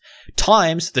space,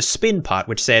 times the spin part,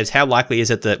 which says how likely is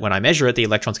it that when I measure it, the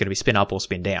electron's going to be spin up or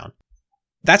spin down.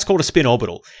 That's called a spin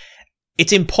orbital.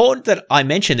 It's important that I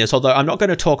mention this, although I'm not going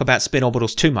to talk about spin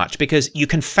orbitals too much, because you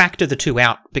can factor the 2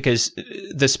 out because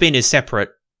the spin is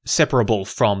separable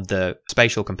from the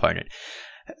spatial component.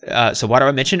 So why do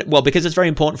I mention it? Well, because it's very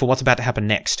important for what's about to happen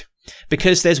next.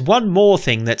 Because there's one more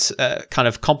thing that's kind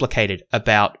of complicated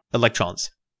about electrons.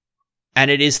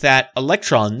 And it is that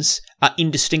electrons are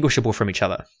indistinguishable from each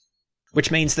other.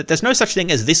 Which means that there's no such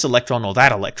thing as this electron or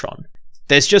that electron.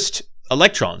 There's just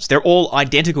electrons. They're all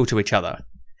identical to each other.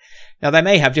 Now, they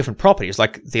may have different properties,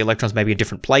 like the electrons may be in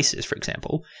different places, for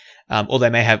example. Or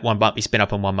they may have, one might be spin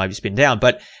up and one might be spin down.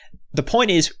 But the point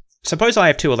is, suppose I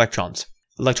have 2 electrons,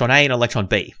 electron A and electron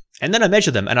B. And then I measure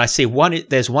them and I see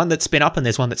there's one that's spin up and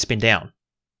there's one that's spin down.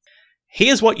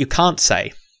 Here's what you can't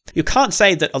say. You can't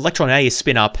say that electron A is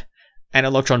spin up and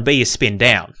electron B is spin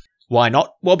down. Why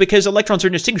not? Well, because electrons are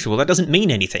indistinguishable. That doesn't mean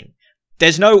anything.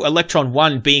 There's no electron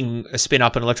 1 being a spin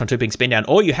up and electron 2 being spin down.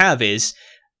 All you have is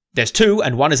there's 2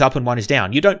 and 1 is up and 1 is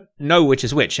down. You don't know which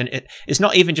is which. And it's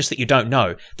not even just that you don't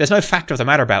know. There's no fact of the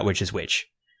matter about which is which.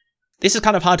 This is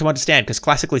kind of hard to understand because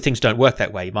classically things don't work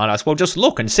that way. You might ask, well, just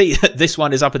look and see that this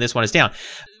one is up and this one is down.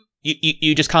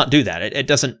 You just can't do that. It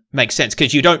doesn't make sense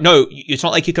because you don't know. It's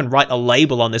not like you can write a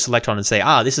label on this electron and say,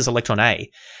 this is electron A.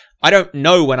 I don't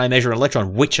know when I measure an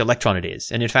electron which electron it is.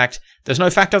 And in fact, there's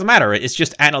no fact of the matter. It's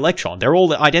just an electron. They're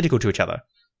all identical to each other.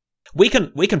 We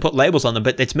can put labels on them,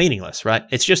 but it's meaningless, right?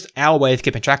 It's just our way of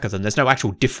keeping track of them. There's no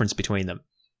actual difference between them.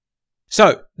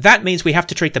 So that means we have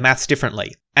to treat the maths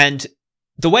differently. And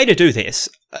the way to do this,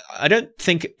 I don't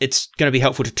think it's going to be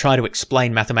helpful to try to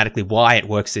explain mathematically why it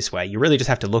works this way. You really just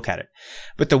have to look at it.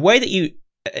 But the way that you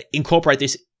incorporate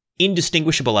this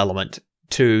indistinguishable element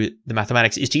to the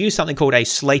mathematics is to use something called a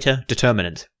Slater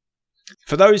determinant.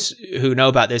 For those who know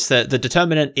about this, the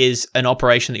determinant is an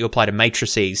operation that you apply to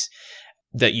matrices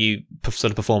that you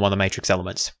sort of perform on the matrix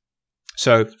elements.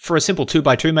 So for a simple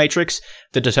 2x2 matrix,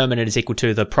 the determinant is equal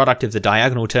to the product of the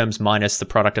diagonal terms minus the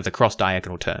product of the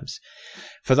cross-diagonal terms.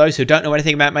 For those who don't know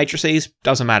anything about matrices,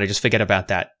 doesn't matter, just forget about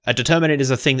that. A determinant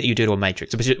is a thing that you do to a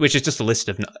matrix, which is just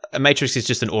a matrix is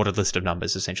just an ordered list of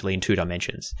numbers, essentially, in 2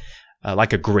 dimensions.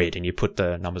 Like a grid, and you put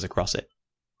the numbers across it.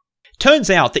 Turns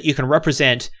out that you can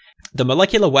represent the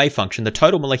molecular wave function, the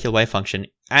total molecular wave function,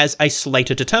 as a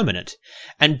Slater determinant.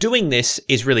 And doing this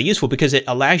is really useful because it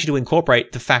allows you to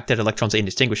incorporate the fact that electrons are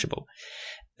indistinguishable.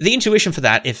 The intuition for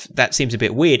that, if that seems a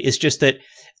bit weird, is just that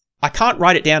I can't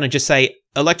write it down and just say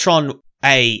electron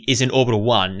A is in orbital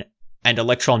 1 and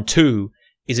electron 2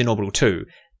 is in orbital 2,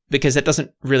 because that doesn't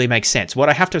really make sense. What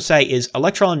I have to say is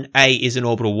electron A is in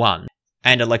orbital 1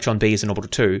 and electron B is in orbital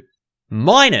 2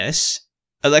 minus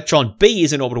electron B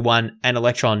is in orbital 1 and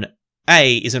electron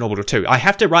A is in orbital 2. I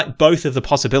have to write both of the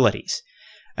possibilities,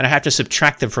 and I have to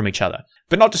subtract them from each other.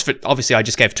 But not just for, obviously I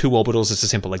just gave 2 orbitals as a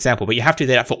simple example, but you have to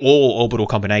do that for all orbital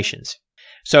combinations.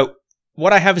 So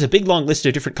what I have is a big long list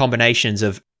of different combinations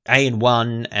of A in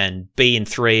 1 and B in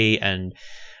 3 and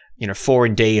 4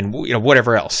 in D and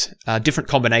whatever else. Different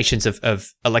combinations of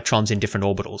electrons in different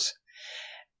orbitals.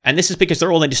 And this is because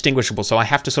they're all indistinguishable, so I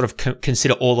have to sort of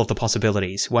consider all of the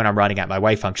possibilities when I'm writing out my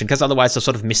wave function, because otherwise I've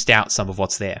sort of missed out some of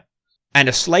what's there. And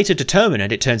a slated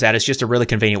determinant, it turns out, is just a really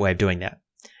convenient way of doing that.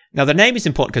 Now, the name is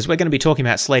important because we're going to be talking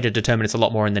about slated determinants a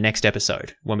lot more in the next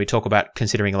episode when we talk about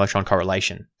considering electron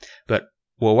correlation. But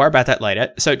we'll worry about that later.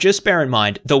 So just bear in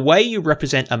mind, the way you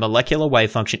represent a molecular wave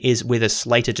function is with a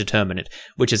slated determinant,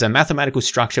 which is a mathematical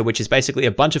structure which is basically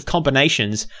a bunch of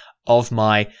combinations of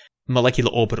my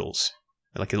molecular orbitals.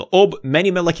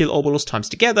 Many molecular orbitals times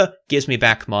together gives me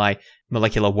back my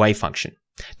molecular wave function.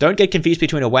 Don't get confused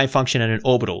between a wave function and an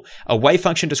orbital. A wave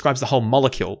function describes the whole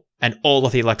molecule and all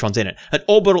of the electrons in it. An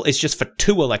orbital is just for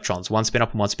 2 electrons, one spin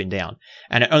up and one spin down,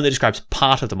 and it only describes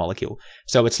part of the molecule.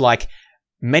 So it's like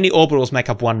many orbitals make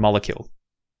up one molecule,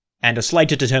 and a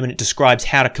slated determinant describes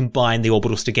how to combine the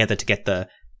orbitals together to get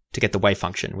the wave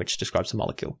function, which describes the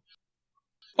molecule.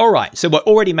 Alright, so we're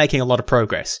already making a lot of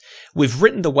progress. We've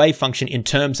written the wave function in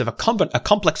terms of a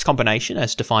complex combination,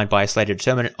 as defined by a slated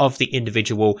determinant, of the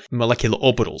individual molecular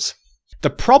orbitals. The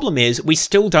problem is, we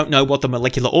still don't know what the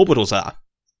molecular orbitals are.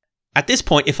 At this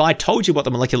point, if I told you what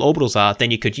the molecular orbitals are,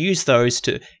 then you could use a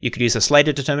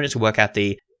slated determinant to work out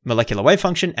the molecular wave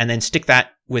function, and then stick that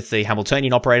with the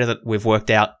Hamiltonian operator that we've worked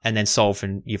out, and then solve,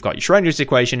 and you've got your Schrodinger's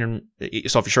equation, and you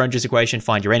solve your Schrodinger's equation,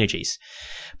 find your energies.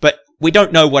 But we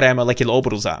don't know what our molecular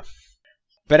orbitals are.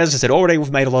 But as I said, already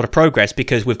we've made a lot of progress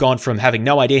because we've gone from having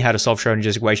no idea how to solve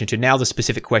Schrodinger's equation to now the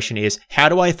specific question is, how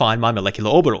do I find my molecular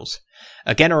orbitals?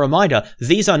 Again, a reminder,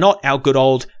 these are not our good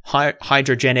old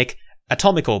hydrogenic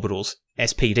atomic orbitals,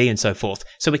 SPD and so forth,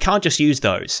 so we can't just use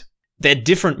those. They're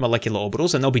different molecular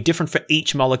orbitals, and they'll be different for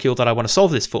each molecule that I want to solve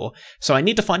this for, so I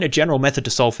need to find a general method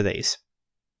to solve for these.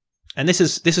 And this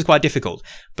is quite difficult,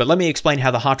 but let me explain how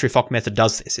the Hartree-Fock method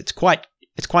does this. It's quite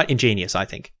ingenious, I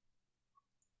think.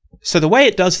 So the way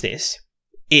it does this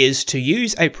is to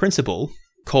use a principle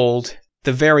called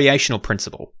the variational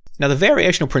principle. Now, the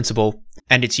variational principle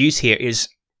and its use here is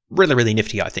really, really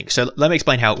nifty, I think. So let me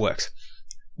explain how it works.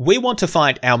 We want to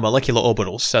find our molecular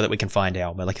orbitals so that we can find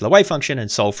our molecular wave function and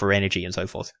solve for energy and so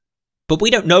forth. But we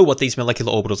don't know what these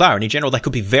molecular orbitals are, and in general, they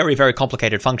could be very, very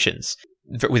complicated functions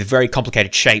with very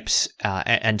complicated shapes,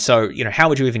 and so, how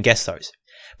would you even guess those?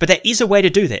 But there is a way to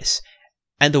do this,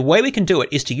 and the way we can do it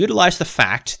is to utilize the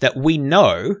fact that we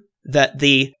know that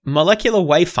the molecular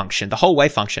wave function, the whole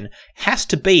wave function, has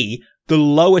to be the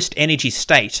lowest energy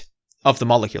state of the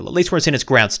molecule, at least when it's in its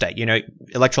ground state.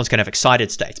 Electrons can have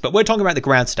excited states, but we're talking about the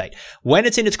ground state. When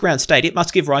it's in its ground state, it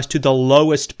must give rise to the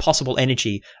lowest possible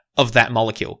energy of that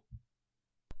molecule.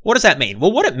 What does that mean?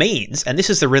 Well, what it means, and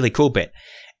this is the really cool bit,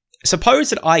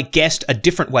 suppose that I guessed a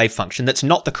different wave function that's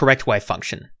not the correct wave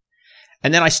function,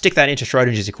 and then I stick that into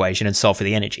Schrodinger's equation and solve for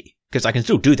the energy, because I can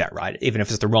still do that, right? Even if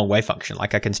it's the wrong wave function, I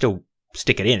can still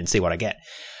stick it in and see what I get.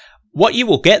 What you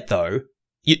will get, though,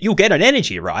 you'll get an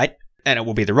energy, right? And it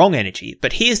will be the wrong energy.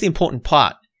 But here's the important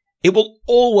part. It will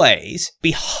always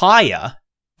be higher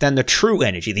than the true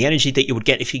energy, the energy that you would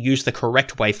get if you used the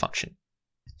correct wave function.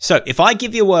 So if I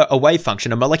give you a wave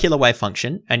function, a molecular wave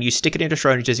function, and you stick it into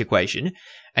Schrodinger's equation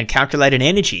and calculate an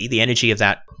energy, the energy of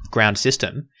that ground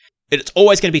system, it's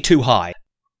always going to be too high.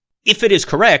 If it is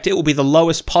correct, it will be the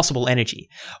lowest possible energy.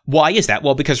 Why is that?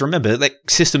 Well, because remember,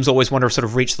 systems always want to sort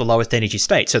of reach the lowest energy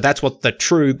state. So that's what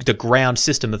the ground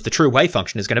system of the true wave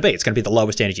function is going to be. It's going to be the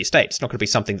lowest energy state. It's not going to be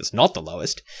something that's not the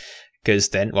lowest, because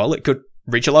then, well, it could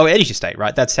reach a lower energy state,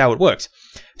 right? That's how it works.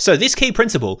 So this key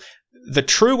principle, the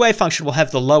true wave function will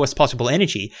have the lowest possible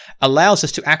energy, allows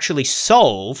us to actually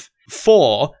solve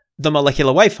for the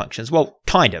molecular wave functions. Well,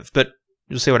 kind of, but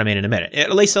you'll see what I mean in a minute. It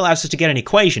at least allows us to get an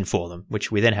equation for them,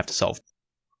 which we then have to solve.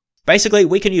 Basically,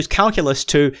 we can use calculus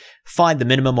to find the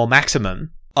minimum or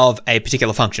maximum of a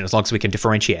particular function, as long as we can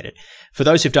differentiate it. For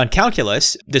those who've done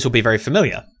calculus, this will be very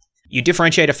familiar. You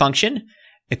differentiate a function,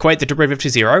 equate the derivative to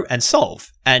 0, and solve.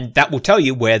 And that will tell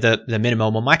you where the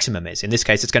minimum or maximum is. In this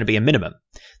case, it's going to be a minimum.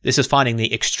 This is finding the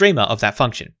extrema of that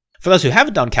function. For those who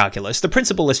haven't done calculus, the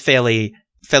principle is fairly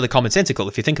commonsensical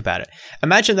if you think about it.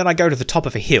 Imagine that I go to the top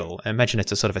of a hill. Imagine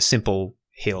it's a sort of a simple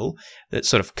hill that's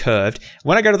sort of curved.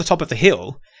 When I go to the top of the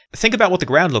hill, think about what the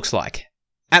ground looks like.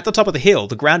 At the top of the hill,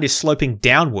 the ground is sloping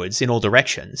downwards in all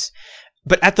directions.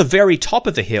 But at the very top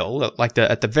of the hill,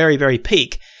 at the very, very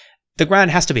peak, the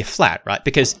ground has to be flat, right?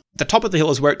 Because the top of the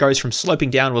hill is where it goes from sloping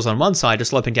downwards on one side to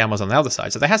sloping downwards on the other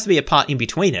side. So there has to be a part in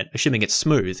between it, assuming it's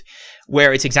smooth,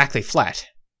 where it's exactly flat.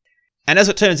 And as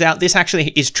it turns out, this actually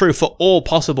is true for all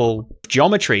possible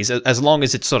geometries as long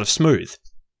as it's sort of smooth.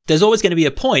 There's always going to be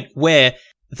a point where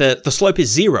the slope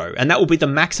is 0, and that will be the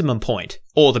maximum point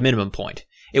or the minimum point.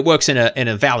 It works in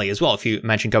a valley as well. If you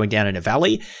imagine going down in a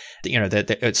valley,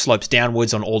 it slopes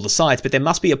downwards on all the sides, but there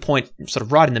must be a point sort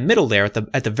of right in the middle there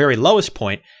at the very lowest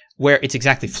point where it's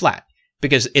exactly flat,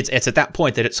 because it's at that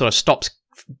point that it sort of stops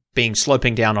being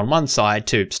sloping down on one side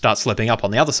to start sloping up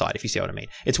on the other side, if you see what I mean.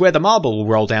 It's where the marble will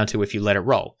roll down to if you let it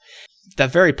roll.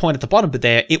 That very point at the bottom of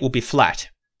there, it will be flat.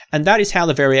 And that is how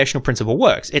the variational principle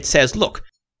works. It says, look,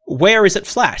 where is it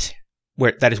flat?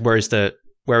 Where is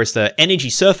the energy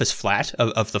surface flat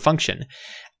of the function?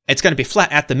 It's going to be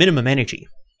flat at the minimum energy.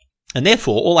 And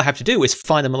therefore, all I have to do is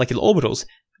find the molecular orbitals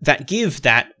that give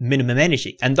that minimum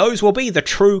energy. And those will be the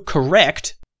true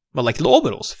correct molecular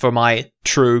orbitals for my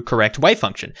true correct wave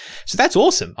function. So that's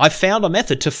awesome. I've found a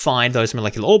method to find those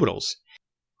molecular orbitals.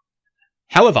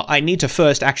 However, I need to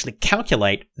first actually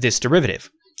calculate this derivative.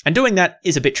 And doing that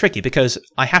is a bit tricky because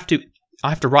I have to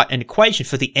write an equation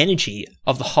for the energy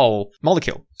of the whole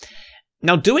molecule.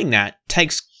 Now, doing that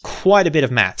takes quite a bit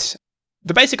of maths.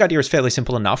 The basic idea is fairly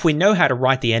simple enough. We know how to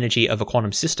write the energy of a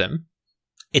quantum system.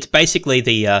 It's basically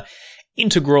the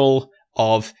integral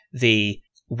of the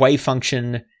wave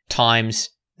function times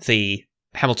the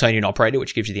Hamiltonian operator,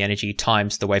 which gives you the energy,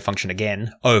 times the wave function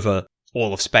again over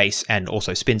all of space and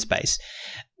also spin space.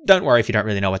 Don't worry if you don't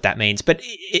really know what that means, but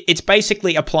it's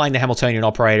basically applying the Hamiltonian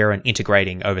operator and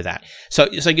integrating over that. So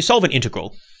you solve an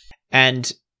integral,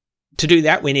 and to do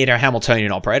that, we need our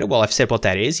Hamiltonian operator. Well, I've said what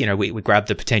that is. We grab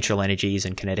the potential energies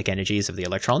and kinetic energies of the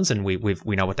electrons, and we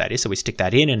know what that is. So we stick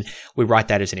that in, and we write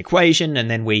that as an equation, and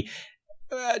then we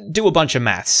do a bunch of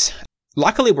maths.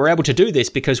 Luckily, we're able to do this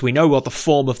because we know what the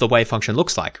form of the wave function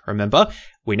looks like. Remember,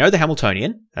 we know the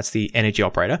Hamiltonian, that's the energy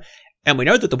operator, and we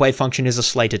know that the wave function is a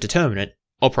Slater determinant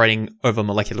operating over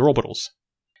molecular orbitals.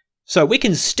 So we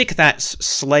can stick that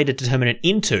Slater determinant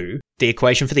into the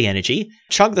equation for the energy,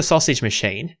 chug the sausage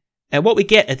machine, and what we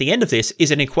get at the end of this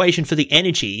is an equation for the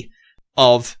energy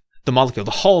of the molecule,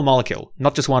 the whole molecule,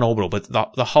 not just one orbital, but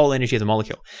the whole energy of the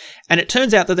molecule. And it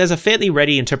turns out that there's a fairly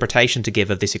ready interpretation to give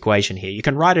of this equation here. You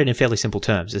can write it in fairly simple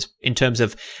terms, in terms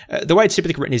of, the way it's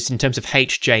typically written is in terms of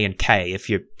H, J, and K, if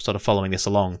you're sort of following this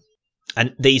along.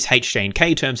 And these H, J, and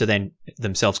K terms are then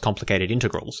themselves complicated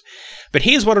integrals. But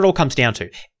here's what it all comes down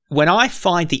to. When I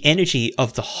find the energy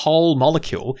of the whole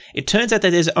molecule, it turns out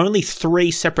that there's only 3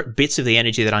 separate bits of the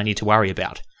energy that I need to worry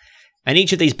about. And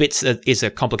each of these bits is a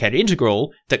complicated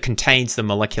integral that contains the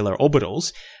molecular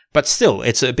orbitals, but still,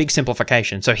 it's a big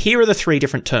simplification. So here are the 3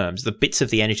 different terms, the bits of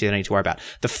the energy that I need to worry about.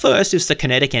 The first is the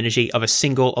kinetic energy of a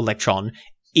single electron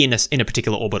in a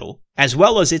particular orbital, as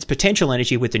well as its potential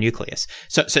energy with the nucleus.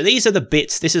 So these are the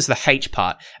bits, this is the H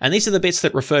part, and these are the bits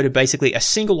that refer to basically a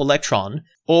single electron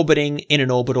orbiting in an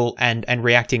orbital and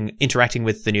interacting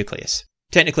with the nucleus.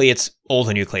 Technically, it's all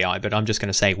the nuclei, but I'm just going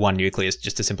to say one nucleus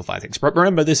just to simplify things. But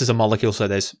remember, this is a molecule, so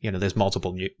there's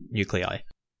multiple nuclei.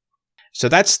 So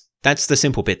that's the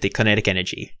simple bit, the kinetic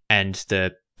energy and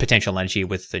the potential energy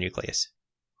with the nucleus.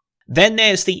 Then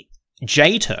there's the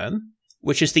J term,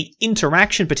 which is the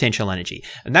interaction potential energy,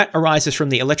 and that arises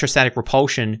from the electrostatic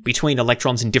repulsion between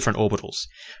electrons in different orbitals.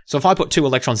 So if I put 2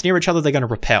 electrons near each other, they're going to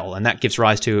repel, and that gives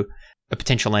rise to a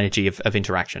potential energy of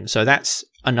interaction. So that's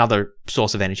another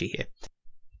source of energy here.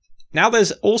 Now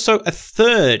there's also a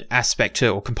third aspect to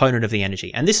or component of the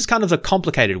energy, and this is kind of the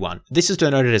complicated one. This is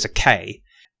denoted as a K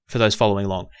for those following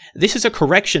along. This is a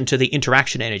correction to the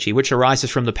interaction energy, which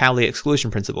arises from the Pauli exclusion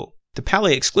principle. The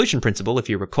Pauli exclusion principle, if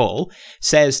you recall,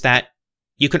 says that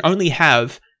you can only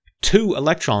have 2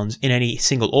 electrons in any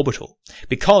single orbital,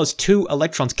 because 2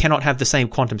 electrons cannot have the same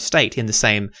quantum state in the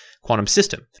same quantum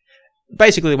system.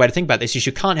 Basically, the way to think about this is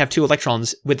you can't have 2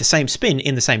 electrons with the same spin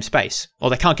in the same space, or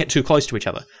they can't get too close to each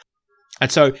other.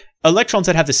 And so electrons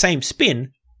that have the same spin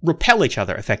repel each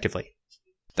other effectively.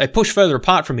 They push further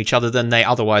apart from each other than they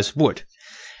otherwise would.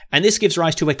 And this gives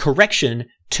rise to a correction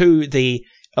to the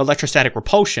electrostatic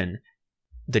repulsion,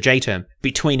 the J term,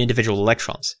 between individual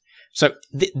electrons. So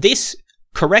this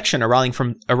correction arising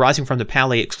from the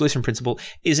Pauli exclusion principle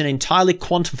is an entirely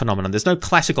quantum phenomenon. There's no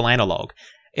classical analog.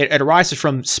 It arises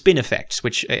from spin effects,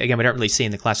 which, again, we don't really see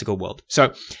in the classical world.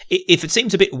 So if it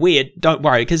seems a bit weird, don't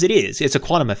worry, because it is. It's a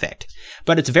quantum effect.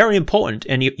 But it's very important,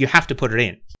 and you have to put it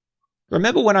in.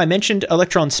 Remember when I mentioned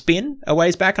electron spin a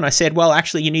ways back, and I said, well,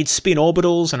 actually, you need spin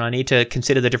orbitals, and I need to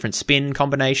consider the different spin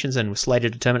combinations and Slater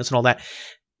determinants and all that?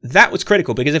 That was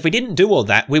critical, because if we didn't do all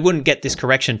that, we wouldn't get this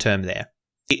correction term there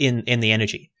in the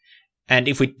energy. And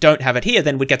if we don't have it here,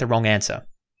 then we'd get the wrong answer.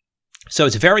 So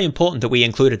it's very important that we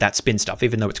included that spin stuff,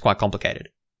 even though it's quite complicated.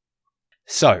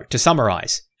 So, to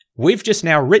summarize, we've just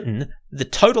now written the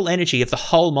total energy of the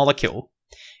whole molecule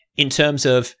in terms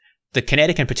of the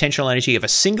kinetic and potential energy of a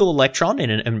single electron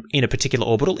in a particular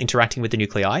orbital interacting with the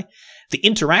nuclei, the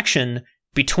interaction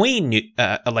between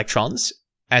electrons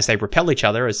as they repel each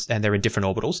other and they're in different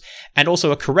orbitals, and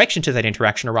also a correction to that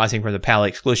interaction arising from the Pauli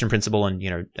exclusion principle and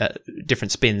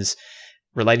different spins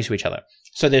relating to each other.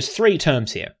 So there's 3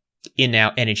 terms here in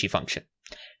our energy function.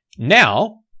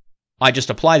 Now, I just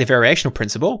apply the variational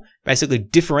principle, basically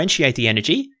differentiate the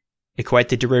energy, equate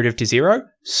the derivative to 0,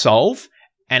 solve,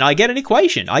 and I get an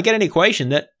equation. I get an equation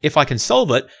that, if I can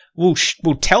solve it, will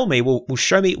show me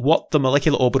what the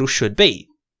molecular orbital should be.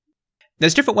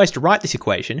 There's different ways to write this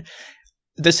equation.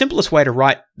 The simplest way to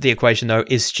write the equation, though,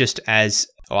 is just as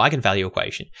an eigenvalue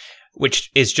equation, which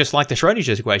is just like the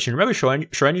Schrodinger's equation. Remember,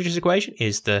 Schrodinger's equation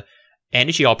is the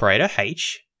energy operator,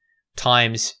 h,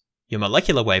 times your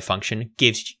molecular wave function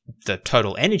gives the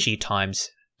total energy times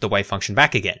the wave function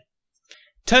back again.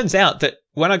 Turns out that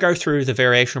when I go through the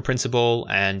variational principle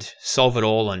and solve it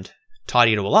all and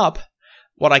tidy it all up,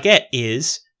 what I get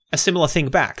is a similar thing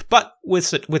back, but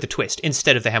with a twist.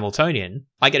 Instead of the Hamiltonian,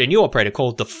 I get a new operator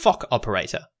called the Fock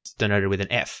operator, denoted with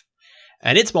an F.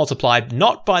 And it's multiplied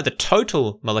not by the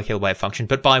total molecular wave function,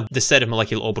 but by the set of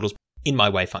molecular orbitals in my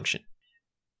wave function.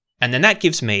 And then that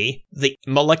gives me the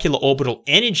molecular orbital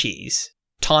energies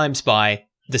times by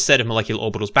the set of molecular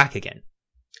orbitals back again.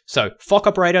 So Fock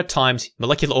operator times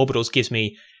molecular orbitals gives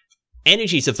me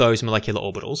energies of those molecular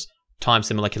orbitals times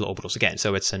the molecular orbitals again.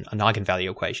 So it's an eigenvalue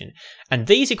equation. And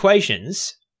these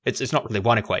equations, it's not really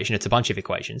one equation, it's a bunch of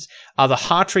equations, are the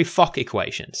Hartree-Fock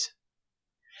equations.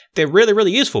 They're really,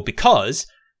 really useful because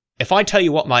if I tell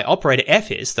you what my operator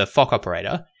F is, the Fock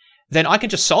operator, then I can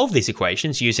just solve these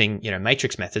equations using,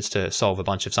 matrix methods to solve a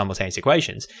bunch of simultaneous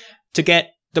equations to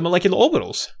get the molecular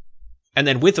orbitals. And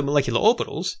then with the molecular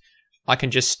orbitals, I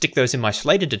can just stick those in my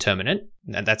Slater determinant,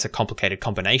 and that's a complicated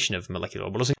combination of molecular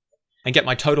orbitals, and get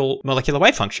my total molecular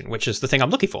wave function, which is the thing I'm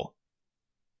looking for.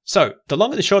 So, the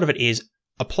long and the short of it is,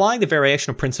 applying the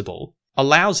variational principle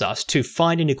allows us to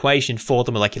find an equation for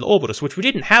the molecular orbitals, which we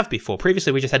didn't have before.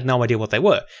 Previously, we just had no idea what they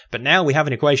were, but now we have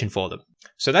an equation for them.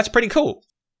 So that's pretty cool.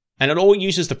 And it all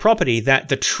uses the property that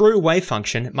the true wave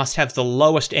function must have the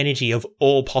lowest energy of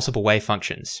all possible wave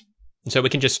functions. And so we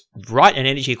can just write an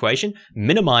energy equation,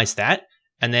 minimize that,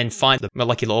 and then find the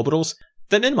molecular orbitals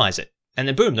that minimize it. And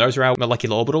then boom, those are our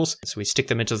molecular orbitals. So we stick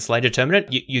them into the Slater determinant,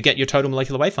 you get your total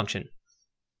molecular wave function.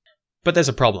 But there's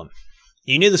a problem.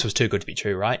 You knew this was too good to be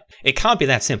true, right? It can't be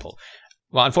that simple.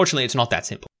 Well, unfortunately, it's not that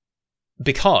simple.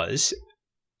 Because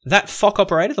that Fock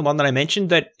operator, the one that I mentioned,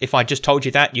 that if I just told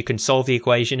you that, you can solve the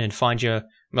equation and find your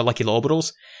molecular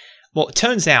orbitals. Well, it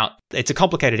turns out it's a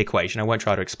complicated equation. I won't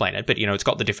try to explain it, but it's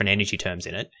got the different energy terms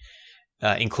in it,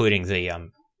 including the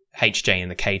Hj and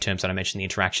the K terms that I mentioned, the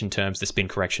interaction terms, the spin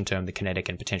correction term, the kinetic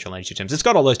and potential energy terms. It's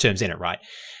got all those terms in it, right?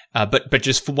 But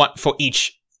just for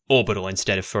each orbital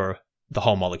instead of for the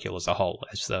whole molecule as a whole,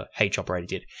 as the H operator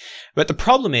did. But the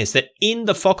problem is that in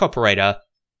the Fock operator,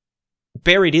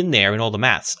 buried in there in all the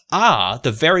maths, are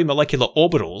the very molecular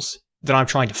orbitals that I'm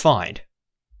trying to find.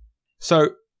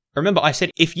 So remember, I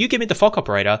said if you give me the Fock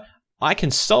operator, I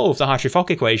can solve the Hartree-Fock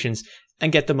equations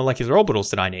and get the molecular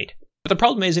orbitals that I need. But the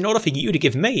problem is, in order for you to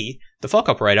give me the Fock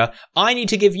operator, I need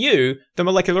to give you the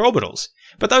molecular orbitals.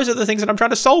 But those are the things that I'm trying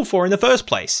to solve for in the first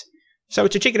place. So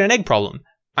it's a chicken and egg problem.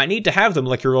 I need to have the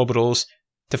molecular orbitals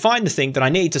to find the thing that I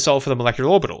need to solve for the molecular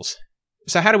orbitals.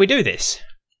 So how do we do this?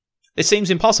 It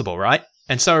seems impossible, right?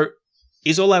 And so,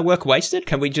 is all our work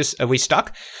wasted? Are we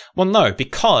stuck? Well, no,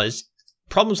 because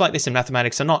problems like this in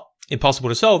mathematics are not impossible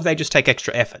to solve, they just take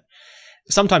extra effort.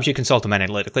 Sometimes you can solve them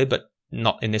analytically, but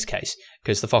not in this case,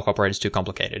 because the Fock operator is too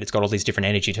complicated. It's got all these different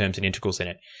energy terms and integrals in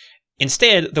it.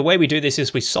 Instead, the way we do this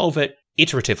is we solve it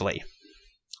iteratively.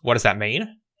 What does that mean?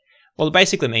 Well, it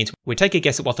basically means we take a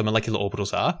guess at what the molecular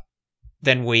orbitals are,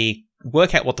 then we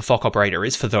work out what the Fock operator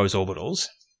is for those orbitals,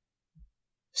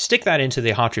 stick that into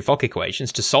the Hartree-Fock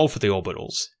equations to solve for the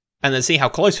orbitals, and then see how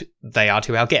close they are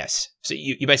to our guess. So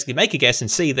you basically make a guess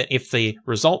and see that if the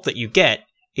result that you get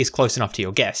is close enough to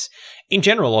your guess. In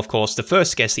general, of course, the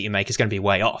first guess that you make is going to be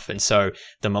way off, and so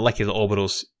the molecular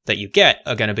orbitals that you get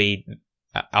are going to be,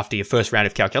 after your first round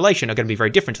of calculation, are going to be very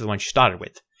different to the ones you started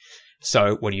with.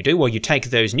 So what do? Well, you take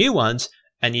those new ones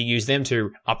and you use them to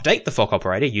update the Fock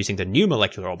operator using the new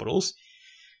molecular orbitals.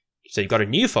 So you've got a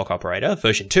new Fock operator,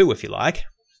 version 2 if you like.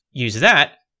 Use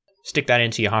that, stick that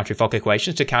into your Hartree-Fock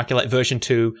equations to calculate version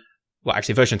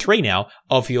 3 now,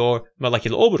 of your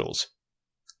molecular orbitals.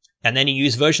 And then you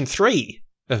use version 3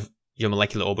 of your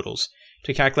molecular orbitals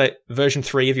to calculate version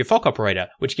 3 of your Fock operator,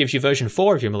 which gives you version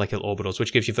 4 of your molecular orbitals,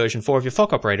 which gives you version 4 of your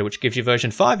Fock operator, which gives you version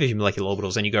 5 of your molecular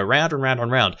orbitals, and you go round and round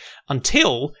and round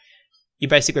until you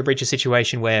basically reach a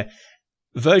situation where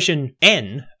version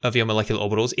n of your molecular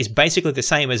orbitals is basically the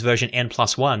same as version n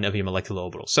plus 1 of your molecular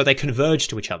orbitals. So they converge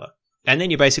to each other. And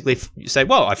then you basically say,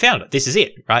 well, I found it. This is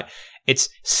it, right? It's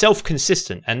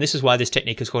self-consistent. And this is why this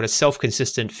technique is called a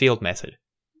self-consistent field method.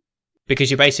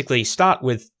 Because you basically start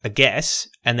with a guess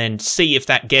and then see if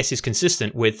that guess is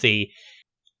consistent with the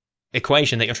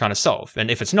equation that you're trying to solve. And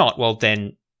if it's not, well,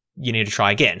 then you need to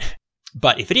try again.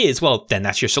 But if it is, well, then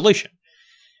that's your solution.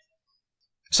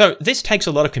 So this takes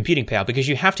a lot of computing power because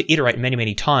you have to iterate many,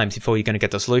 many times before you're going to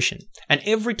get the solution. And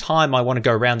every time I want to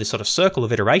go around this sort of circle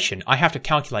of iteration, I have to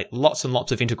calculate lots and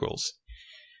lots of integrals.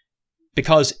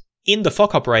 Because in the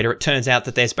Fock operator, it turns out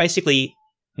that there's basically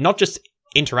not just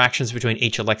interactions between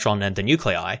each electron and the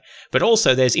nuclei, but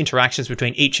also there's interactions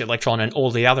between each electron and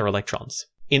all the other electrons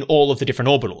in all of the different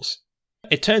orbitals.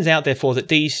 It turns out, therefore, that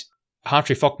these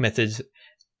Hartree-Fock methods,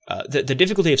 the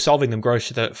difficulty of solving them grows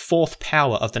to the fourth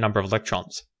power of the number of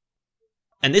electrons.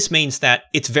 And this means that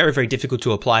it's very, very difficult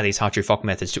to apply these Hartree-Fock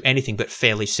methods to anything but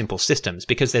fairly simple systems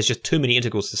because there's just too many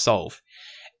integrals to solve.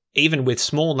 Even with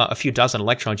a few dozen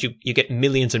electrons, you get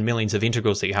millions and millions of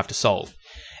integrals that you have to solve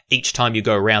each time you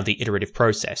go around the iterative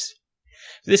process.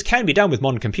 This can be done with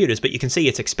modern computers, but you can see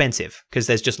it's expensive because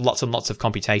there's just lots and lots of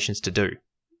computations to do.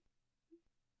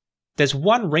 There's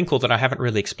one wrinkle that I haven't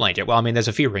really explained yet. Well, I mean, there's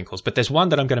a few wrinkles, but there's one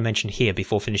that I'm going to mention here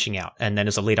before finishing out, and then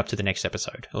as a lead up to the next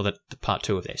episode, or the part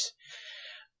 2 of this.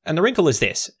 And the wrinkle is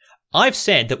this. I've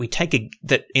said that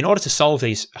that in order to solve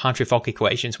these Hartree-Fock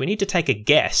equations, we need to take a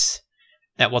guess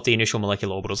at what the initial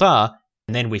molecular orbitals are,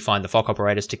 and then we find the Fock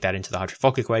operator, stick that into the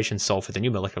Hartree-Fock equation, solve for the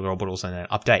new molecular orbitals, and then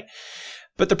update.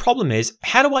 But the problem is,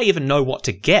 how do I even know what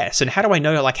to guess? And how do I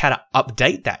know how to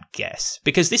update that guess?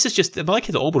 Because this is just, the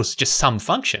molecular orbitals is just some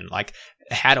function.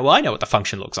 How do I know what the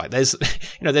function looks like? There's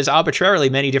arbitrarily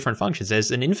many different functions.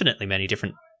 There's an infinitely many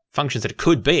different functions that it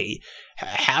could be.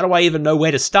 How do I even know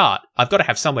where to start? I've got to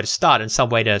have somewhere to start and some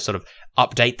way to sort of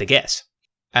update the guess.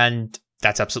 And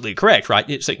that's absolutely correct,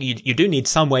 right? So you do need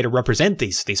some way to represent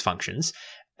these functions,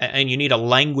 and you need a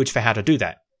language for how to do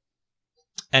that.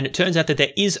 And it turns out that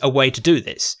there is a way to do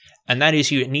this, and that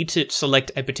is you need to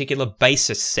select a particular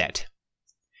basis set.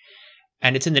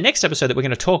 And it's in the next episode that we're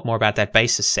going to talk more about that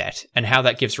basis set and how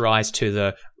that gives rise to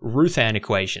the Ruthan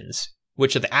equations,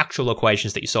 which are the actual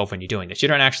equations that you solve when you're doing this. You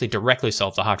don't actually directly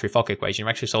solve the Hartree-Fock equation, you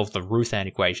actually solve the Ruthan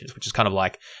equations, which is kind of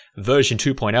like version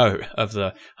 2.0 of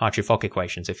the Hartree-Fock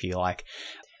equations, if you like.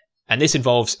 And this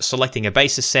involves selecting a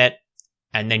basis set,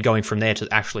 and then going from there to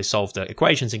actually solve the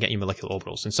equations and get your molecular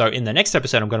orbitals. And so in the next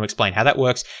episode, I'm going to explain how that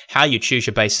works, how you choose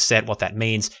your basis set, what that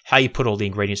means, how you put all the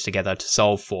ingredients together to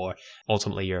solve for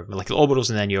ultimately your molecular orbitals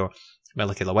and then your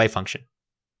molecular wave function.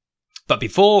 But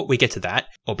before we get to that,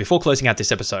 or before closing out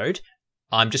this episode,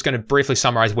 I'm just going to briefly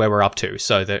summarize where we're up to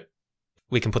so that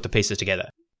we can put the pieces together.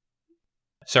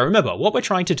 So remember, what we're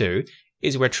trying to do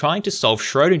is we're trying to solve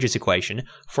Schrödinger's equation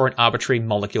for an arbitrary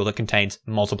molecule that contains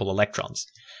multiple electrons.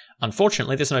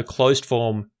 Unfortunately, there's no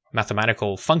closed-form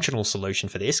mathematical functional solution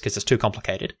for this because it's too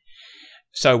complicated.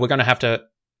 So we're going to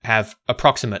have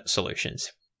approximate solutions.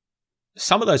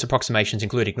 Some of those approximations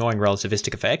include ignoring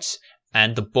relativistic effects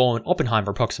and the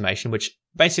Born-Oppenheimer approximation, which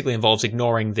basically involves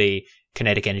ignoring the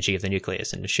kinetic energy of the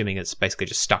nucleus and assuming it's basically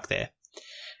just stuck there.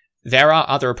 There are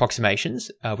other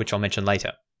approximations, which I'll mention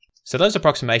later. So those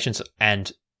approximations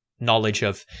and knowledge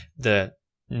of the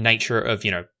nature of,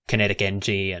 kinetic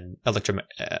energy and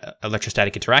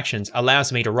electrostatic interactions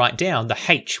allows me to write down the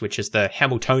H, which is the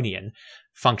Hamiltonian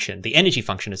function, the energy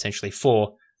function essentially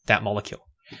for that molecule.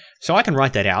 So I can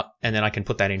write that out and then I can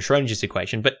put that in Schrödinger's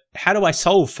equation, but how do I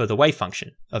solve for the wave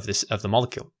function of the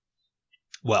molecule?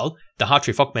 Well, the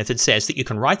Hartree-Fock method says that you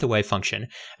can write the wave function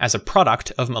as a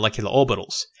product of molecular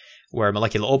orbitals, where a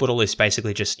molecular orbital is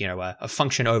basically just, a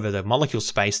function over the molecule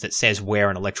space that says where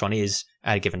an electron is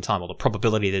at a given time, or the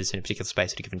probability that it's in a particular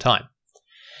space at a given time.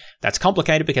 That's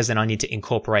complicated because then I need to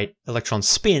incorporate electron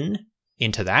spin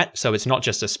into that, so it's not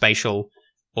just a spatial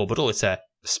orbital, it's a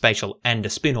spatial and a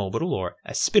spin orbital, or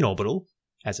a spin orbital,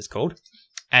 as it's called.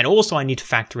 And also I need to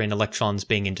factor in electrons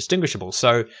being indistinguishable,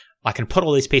 so I can put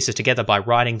all these pieces together by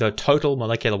writing the total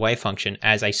molecular wave function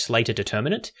as a Slater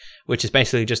determinant, which is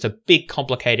basically just a big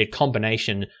complicated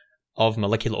combination of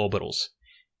molecular orbitals.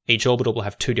 Each orbital will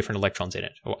have 2 different electrons in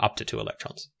it, or up to 2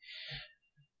 electrons.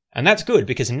 And that's good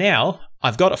because now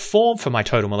I've got a form for my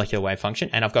total molecular wave function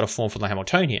and I've got a form for the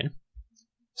Hamiltonian.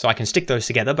 So I can stick those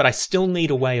together, but I still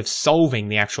need a way of solving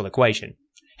the actual equation.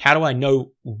 How do I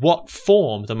know what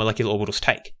form the molecular orbitals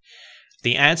take?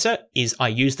 The answer is I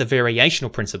use the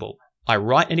variational principle. I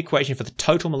write an equation for the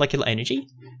total molecular energy,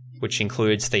 which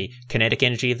includes the kinetic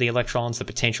energy of the electrons, the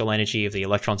potential energy of the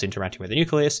electrons interacting with the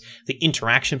nucleus, the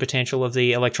interaction potential of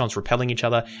the electrons repelling each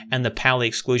other, and the Pauli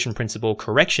exclusion principle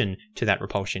correction to that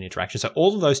repulsion interaction. So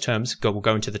all of those terms will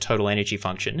go into the total energy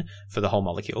function for the whole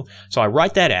molecule. So I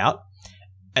write that out,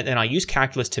 and then I use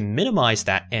calculus to minimize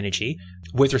that energy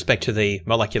with respect to the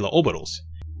molecular orbitals.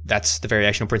 That's the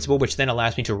variational principle, which then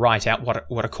allows me to write out what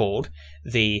are called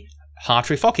the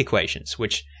Hartree-Fock equations,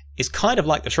 which is kind of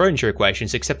like the Schrödinger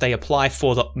equations, except they apply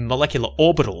for the molecular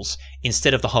orbitals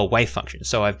instead of the whole wave function.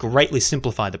 So I've greatly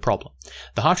simplified the problem.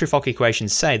 The Hartree-Fock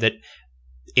equations say that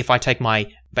if I take my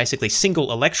basically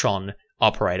single electron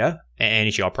operator,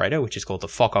 energy operator, which is called the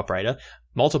Fock operator,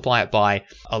 multiply it by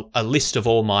a list of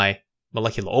all my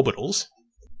molecular orbitals,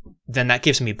 then that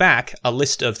gives me back a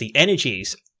list of the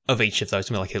energies of each of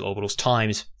those molecular orbitals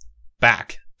times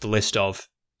back the list of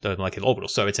the molecular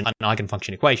orbitals. So it's an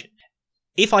eigenfunction equation.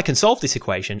 If I can solve this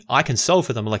equation, I can solve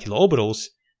for the molecular orbitals,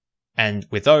 and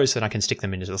with those, then I can stick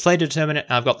them into the Slater determinant,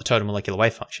 and I've got the total molecular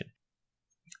wave function.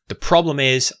 The problem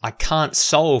is I can't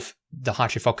solve the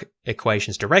Hartree-Fock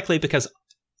equations directly because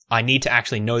I need to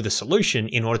actually know the solution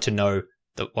in order to know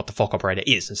what the Fock operator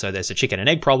is. And so there's a chicken and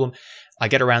egg problem. I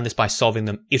get around this by solving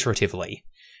them iteratively.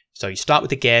 So you start with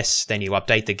the guess, then you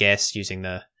update the guess using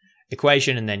the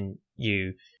equation, and then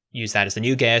you use that as the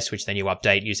new guess, which then you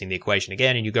update using the equation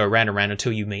again, and you go round and round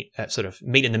until you meet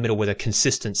in the middle with a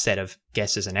consistent set of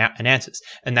guesses and answers.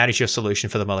 And that is your solution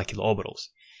for the molecular orbitals.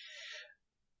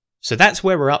 So that's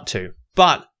where we're up to.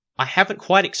 But I haven't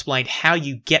quite explained how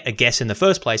you get a guess in the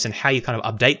first place and how you kind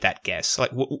of update that guess.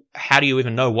 Like, how do you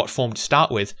even know what form to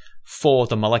start with for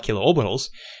the molecular orbitals?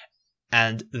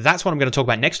 And that's what I'm going to talk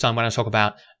about next time when I talk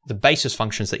about the basis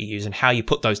functions that you use and how you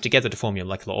put those together to form your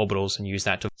molecular orbitals and use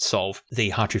that to solve the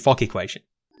Hartree-Fock equation.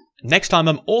 Next time,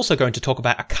 I'm also going to talk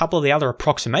about a couple of the other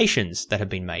approximations that have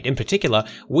been made. In particular,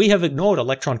 we have ignored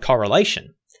electron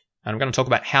correlation. And I'm going to talk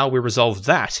about how we resolve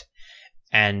that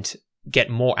and get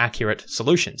more accurate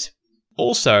solutions.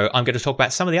 Also, I'm going to talk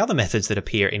about some of the other methods that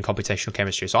appear in computational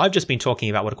chemistry. So I've just been talking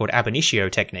about what are called ab initio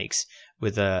techniques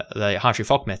with the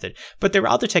Hartree-Fock method. But there are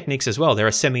other techniques as well. There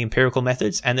are semi-empirical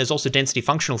methods, and there's also density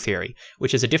functional theory,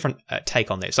 which is a different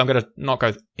take on this. So I'm going to not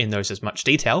go in those as much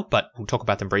detail, but we'll talk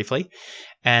about them briefly.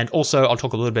 And also, I'll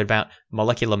talk a little bit about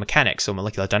molecular mechanics or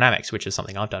molecular dynamics, which is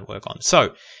something I've done work on.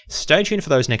 So stay tuned for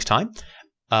those next time.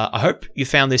 I hope you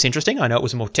found this interesting. I know it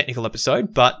was a more technical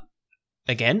episode, but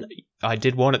again, I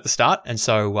did warn at the start, and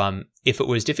so if it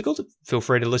was difficult, feel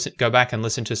free to go back and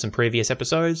listen to some previous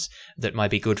episodes that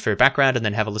might be good for background, and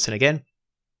then have a listen again.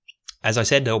 As I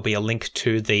said, there'll be a link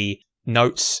to the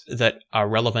notes that are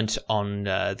relevant on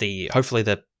hopefully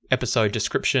the episode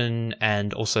description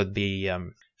and also the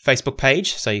Facebook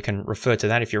page, so you can refer to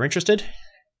that if you're interested.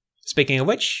 Speaking of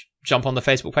which, jump on the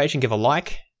Facebook page and give a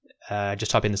like.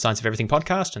 Just type in the Science of Everything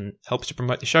podcast and helps to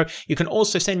promote the show. You can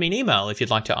also send me an email if you'd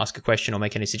like to ask a question or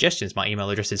make any suggestions. My email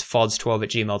address is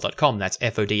fods12@gmail.com. That's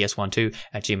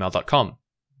fods12@gmail.com.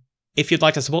 If you'd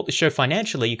like to support the show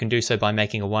financially, you can do so by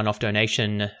making a one-off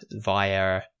donation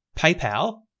via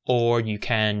PayPal, or you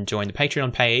can join the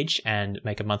Patreon page and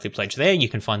make a monthly pledge there. You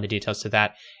can find the details to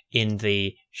that in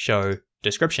the show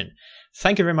description.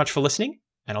 Thank you very much for listening,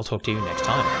 and I'll talk to you next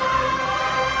time.